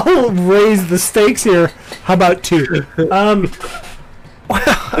baton. I'll raise the stakes here. How about 2? I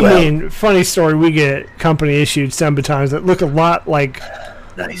mean, funny story. We get company issued stun batons that look a lot like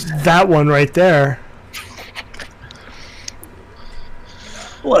that one right there.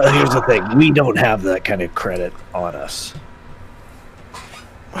 Well, here's the thing. We don't have that kind of credit on us.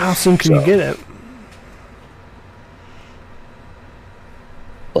 How soon can you get it?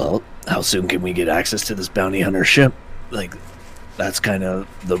 Well, how soon can we get access to this bounty hunter ship? Like, that's kind of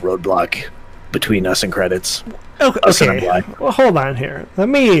the roadblock between us and credits. Okay. Well, hold on here. Let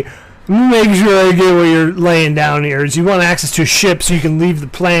me make sure I get what you're laying down here. Is you want access to a ship so you can leave the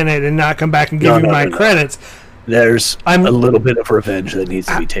planet and not come back and give me my credits. There's a little bit of revenge that needs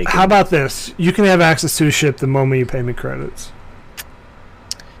to be taken. How about this? You can have access to a ship the moment you pay me credits.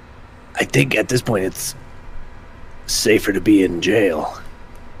 I think at this point it's safer to be in jail,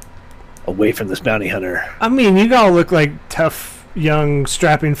 away from this bounty hunter. I mean, you all look like tough, young,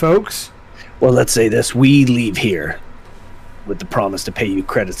 strapping folks. Well, let's say this. We leave here with the promise to pay you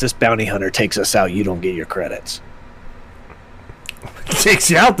credits. This bounty hunter takes us out. You don't get your credits. Takes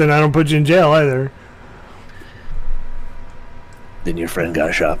you out, then I don't put you in jail either. Then your friend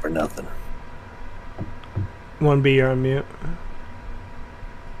got shot for nothing. 1B, you're on mute.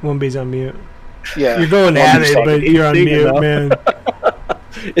 1B's on mute. Yeah. You're going at it, but you're on mute, man.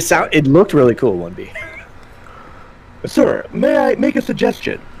 It looked really cool, 1B. Sir, may I make a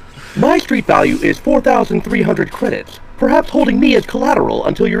suggestion? My street value is 4,300 credits. Perhaps holding me as collateral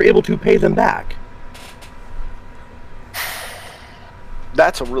until you're able to pay them back.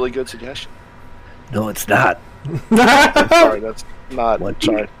 That's a really good suggestion. No, it's not. I'm sorry, that's not.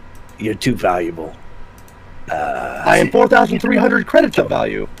 Sorry. You're too valuable. I am 4,300 credits of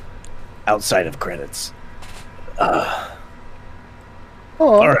value. Outside of credits. All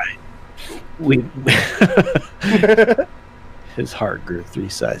right. His heart grew 3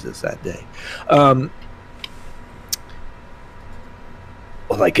 sizes that day. Well,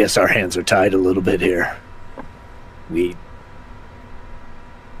 I guess our hands are tied a little bit here.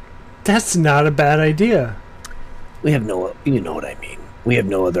 That's not a bad idea. We have no, you know what I mean. We have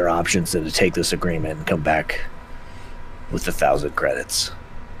no other options than to take this agreement and come back with 1,000 credits.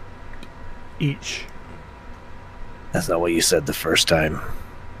 Each. That's not what you said the first time.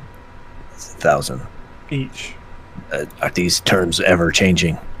 It's 1,000. Each. Are these terms ever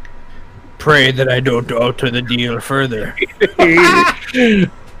changing? Pray that I don't alter the deal further. I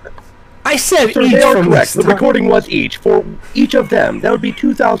said Sir, each they are from correct. The start. recording was each. For each of them, that would be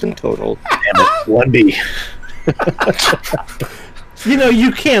 2,000 total. Damn it, 1B. You know,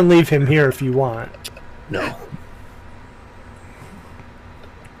 you can leave him here if you want. No.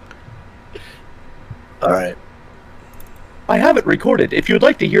 All right. I have it recorded if you'd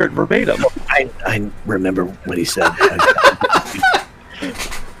like to hear it verbatim. I remember what he said.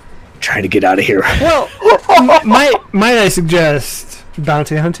 Trying to get out of here. Well, might I suggest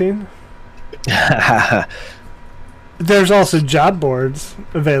bounty hunting? There's also job boards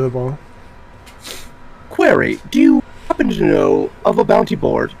available. Query, do you happen to know of a bounty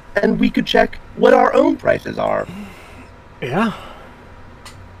board? And we could check what our own prices are. Yeah.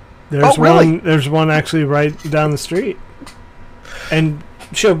 There's really? There's one actually right down the street. And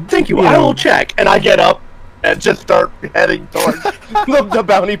Thank you. I will check. And I get up and just start heading towards the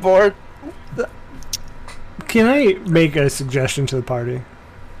bounty board. Can I make a suggestion to the party?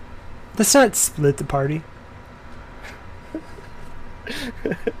 Let's not split the party.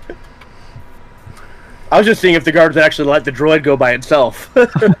 I was just seeing if the guards actually let the droid go by itself.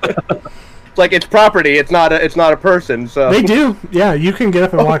 It's like it's property. It's not a person. So They do. Yeah, you can get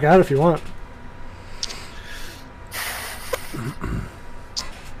up and walk out if you want.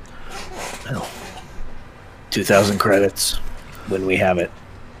 Well, 2,000 credits when we have it.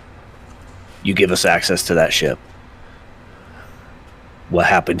 You give us access to that ship. What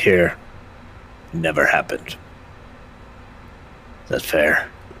happened here never happened. That's fair.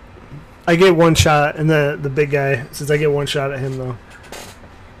 I get one shot, and the big guy says I get one shot at him though.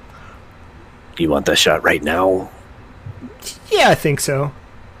 You want that shot right now? Yeah, I think so.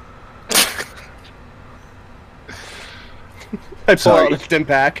 I pull out a stim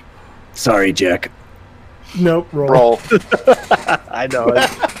pack. Sorry, Jack. Nope. Roll. Roll. I know.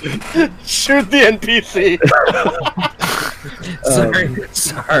 Shoot the NPC.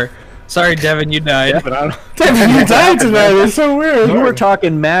 Sorry, Devin, you died. Yeah, but I don't... Damn, you died tonight. It's so weird. You were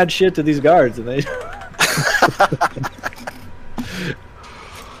talking mad shit to these guards, and they.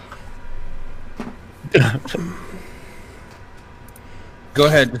 Go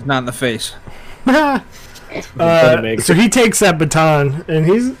ahead, just not in the face. So he takes that baton, and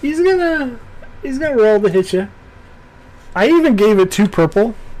he's gonna roll to hit you. I even gave it 2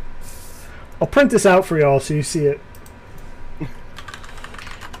 purple. I'll print this out for y'all so you see it.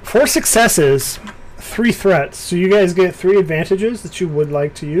 4 successes, 3 threats. So you guys get 3 advantages that you would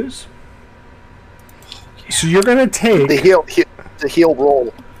like to use. So you're gonna take The heal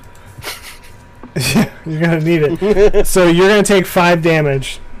roll. you're gonna need it. So you're gonna take 5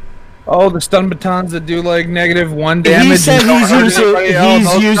 damage. Oh, the stun batons that do like -1 damage. He said and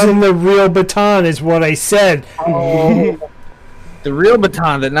he's using the real baton, is what I said. The real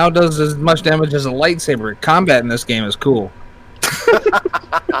baton that now does as much damage as a lightsaber. Combat in this game is cool.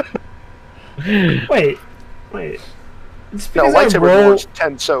 Wait. Just No, because I lightsaber roll- ignores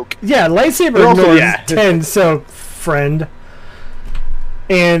 10 soak. Yeah, lightsaber also- ignores yeah. 10, so friend.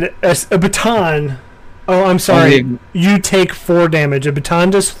 And a baton. Oh, I'm sorry. You take 4 damage. A baton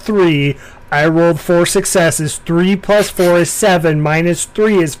does 3. I rolled 4 successes. 3 plus 4 is 7. Minus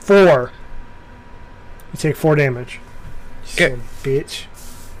 3 is 4. You take 4 damage. Okay. Bitch.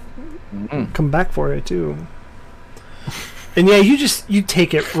 Come back for it too. And yeah, you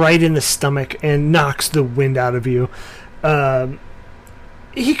take it right in the stomach and knocks the wind out of you.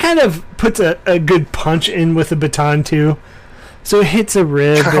 He kind of puts a good punch in with the baton too, so it hits a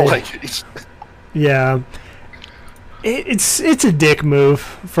rib. and- yeah, it's a dick move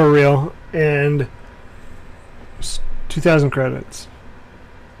for real, and 2,000 credits.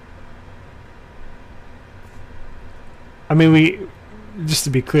 I mean, just to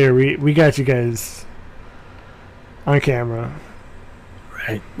be clear, we got you guys on camera.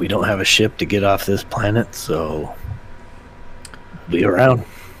 Right. We don't have a ship to get off this planet, so be around.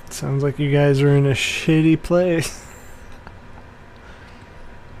 Sounds like you guys are in a shitty place.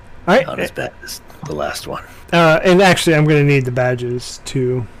 All right. Not as bad as the last one. And actually, I'm going to need the badges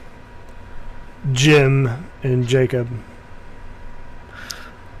to Jim and Jacob.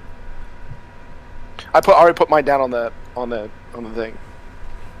 I already put mine down on the thing.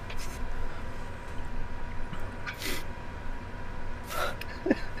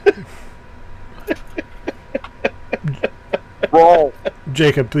 Roll.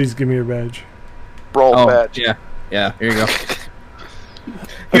 Jacob, please give me your badge. Roll Oh, badge. yeah. Yeah, here you go.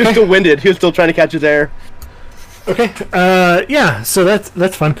 He was still winded. He was still trying to catch his air. Okay. Yeah. So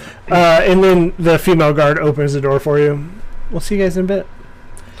that's fun. And then the female guard opens the door for you. We'll see you guys in a bit.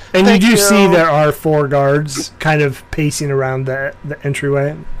 And Thank you do you. see there are 4 guards kind of pacing around the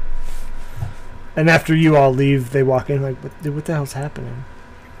entryway. And after you all leave, they walk in like, what the hell's happening?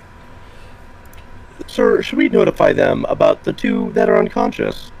 Sir, should we notify them about the 2 that are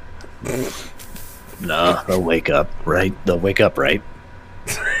unconscious? Nah, they'll wake up, right? They'll wake up, right?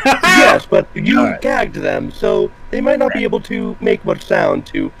 Yes, but you All right. gagged them, so they might not be able to make much sound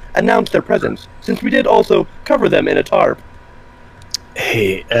to announce their presence, since we did also cover them in a tarp.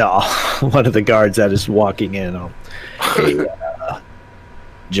 Hey, one of the guards that is walking in. Hey,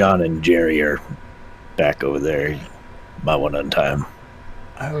 John and Jerry are back over there. Might want to untie them.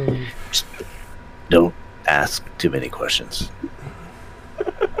 Oh. Don't ask too many questions.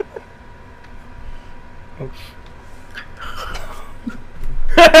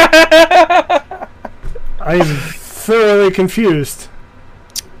 I'm thoroughly confused.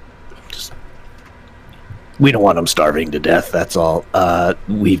 We don't want them starving to death. That's all.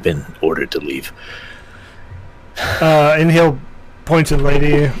 We've been ordered to leave. And he'll point to the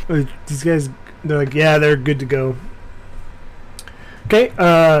lady. These guys, they're like, yeah, they're good to go. Okay,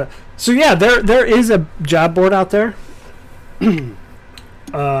 So yeah, there is a job board out there.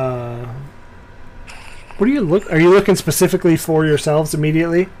 What are you Are you looking specifically for yourselves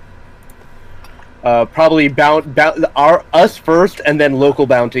immediately? Probably us first, and then local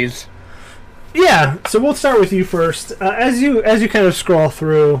bounties. Yeah. So we'll start with you first. As you kind of scroll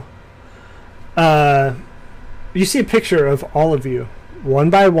through, you see a picture of all of you,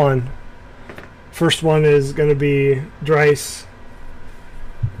 one by one. First one is going to be Dryce.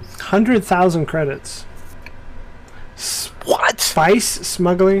 100,000 credits. What? Spice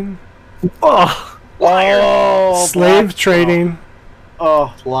smuggling. Oh, Slave trading.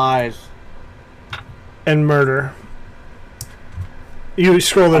 Oh, lies. And murder. You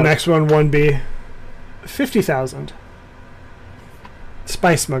scroll the next one, 1B. 50,000.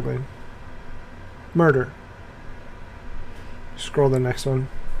 Spice smuggling. Murder. Scroll the next one.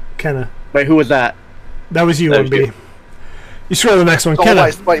 Kenna. Wait, who was that? That was you, That was 1B. you. You scroll the next one. Oh, Kenna.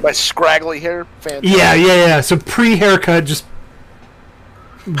 my scraggly hair? Fantastic. Yeah. So pre-haircut, just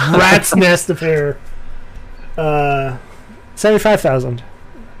rat's nest of hair. 75,000.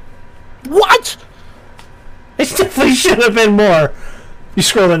 What? It definitely should have been more. You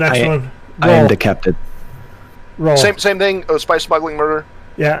scroll the next one. I am decapitated. Roll. Same thing. Oh, spice smuggling, murder.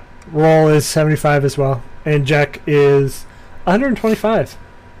 Yeah. Roll is 75 as well. And Jack is 125.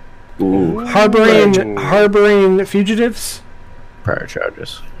 Ooh. Harboring fugitives. Prior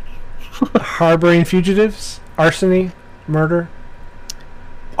charges. Harboring fugitives. Arsony. Murder.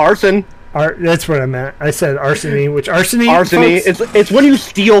 Arson. That's what I meant. I said arsony, which arsony. Arsony. Folks, It's when you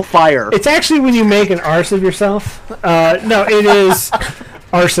steal fire. it's actually when you make an arse of yourself. No, it is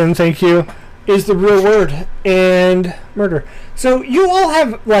arson. Thank you. Is the real word, and murder. So you all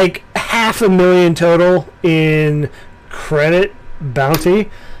have like 500,000 total in credit bounty.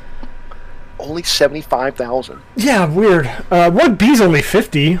 Only 75,000. Yeah, weird. 1B's only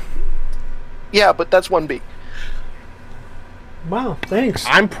 50. Yeah, but that's 1B. Wow, thanks.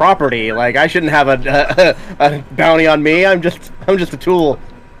 I'm property. Like I shouldn't have a bounty on me. I'm just a tool.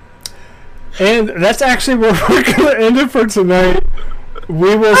 And that's actually where we're going to end it for tonight.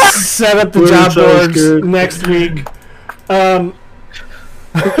 We will set up the job sounds boards good. next week. I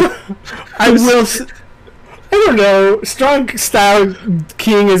will. I don't know. Strong Style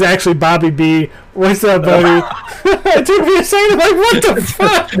King is actually Bobby B. What's up, buddy? It took me a second. Like, what the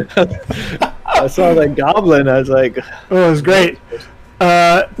fuck? I saw that goblin. I was like, Oh, it was great.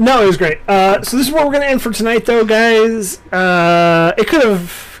 No, it was great. So this is where we're going to end for tonight, though, guys. It could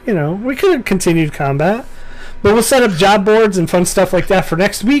have, we could have continued combat. But we'll set up job boards and fun stuff like that for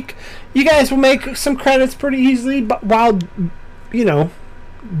next week. You guys will make some credits pretty easily while,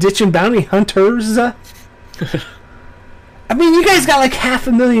 ditching bounty hunters. I mean, you guys got like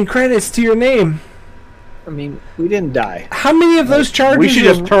 500,000 credits to your name. I mean, we didn't die. How many of those charges? We should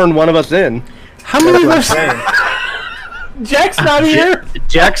just turn one of us in. How many of those? Jack's not here.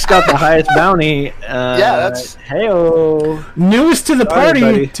 Jack's got the highest bounty. that's- Heyo. Newest to the Sorry, party,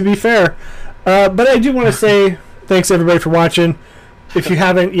 buddy. to be fair. But I do want to say thanks everybody for watching. If you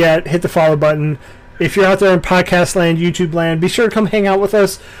haven't yet, hit the follow button. If you're out there in podcast land, YouTube land, be sure to come hang out with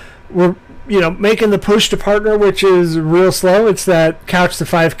us. We're making the push to partner, which is real slow. It's that Couch to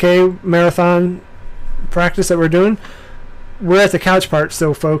 5K marathon practice that we're doing. We're at the couch part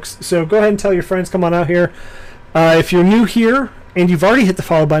still, folks. So go ahead and tell your friends, come on out here. If you're new here and you've already hit the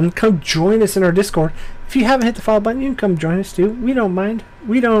follow button, come join us in our Discord. If you haven't hit the follow button, you can come join us too. We don't mind.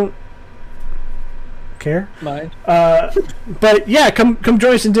 We don't care. Mine. But yeah, come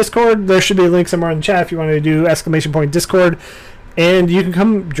join us in Discord. There should be a link somewhere in the chat if you want to do !Discord. And you can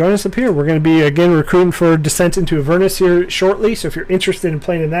come join us up here. We're going to be, again, recruiting for Descent into Avernus here shortly. So if you're interested in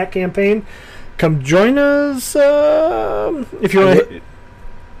playing in that campaign, come join us. If you want to.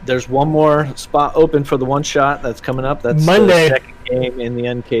 There's one more spot open for the one shot that's coming up. That's Monday. the second game in the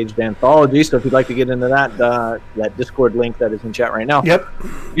Uncaged Anthology. So if you'd like to get into that, that Discord link that is in chat right now. Yep.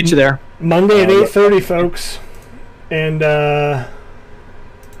 Get you there. Monday at 8:30, folks. And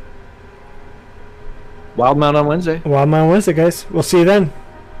Wildmount on Wednesday. Wildmount Wednesday, guys. We'll see you then.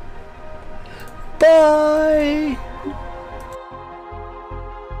 Bye.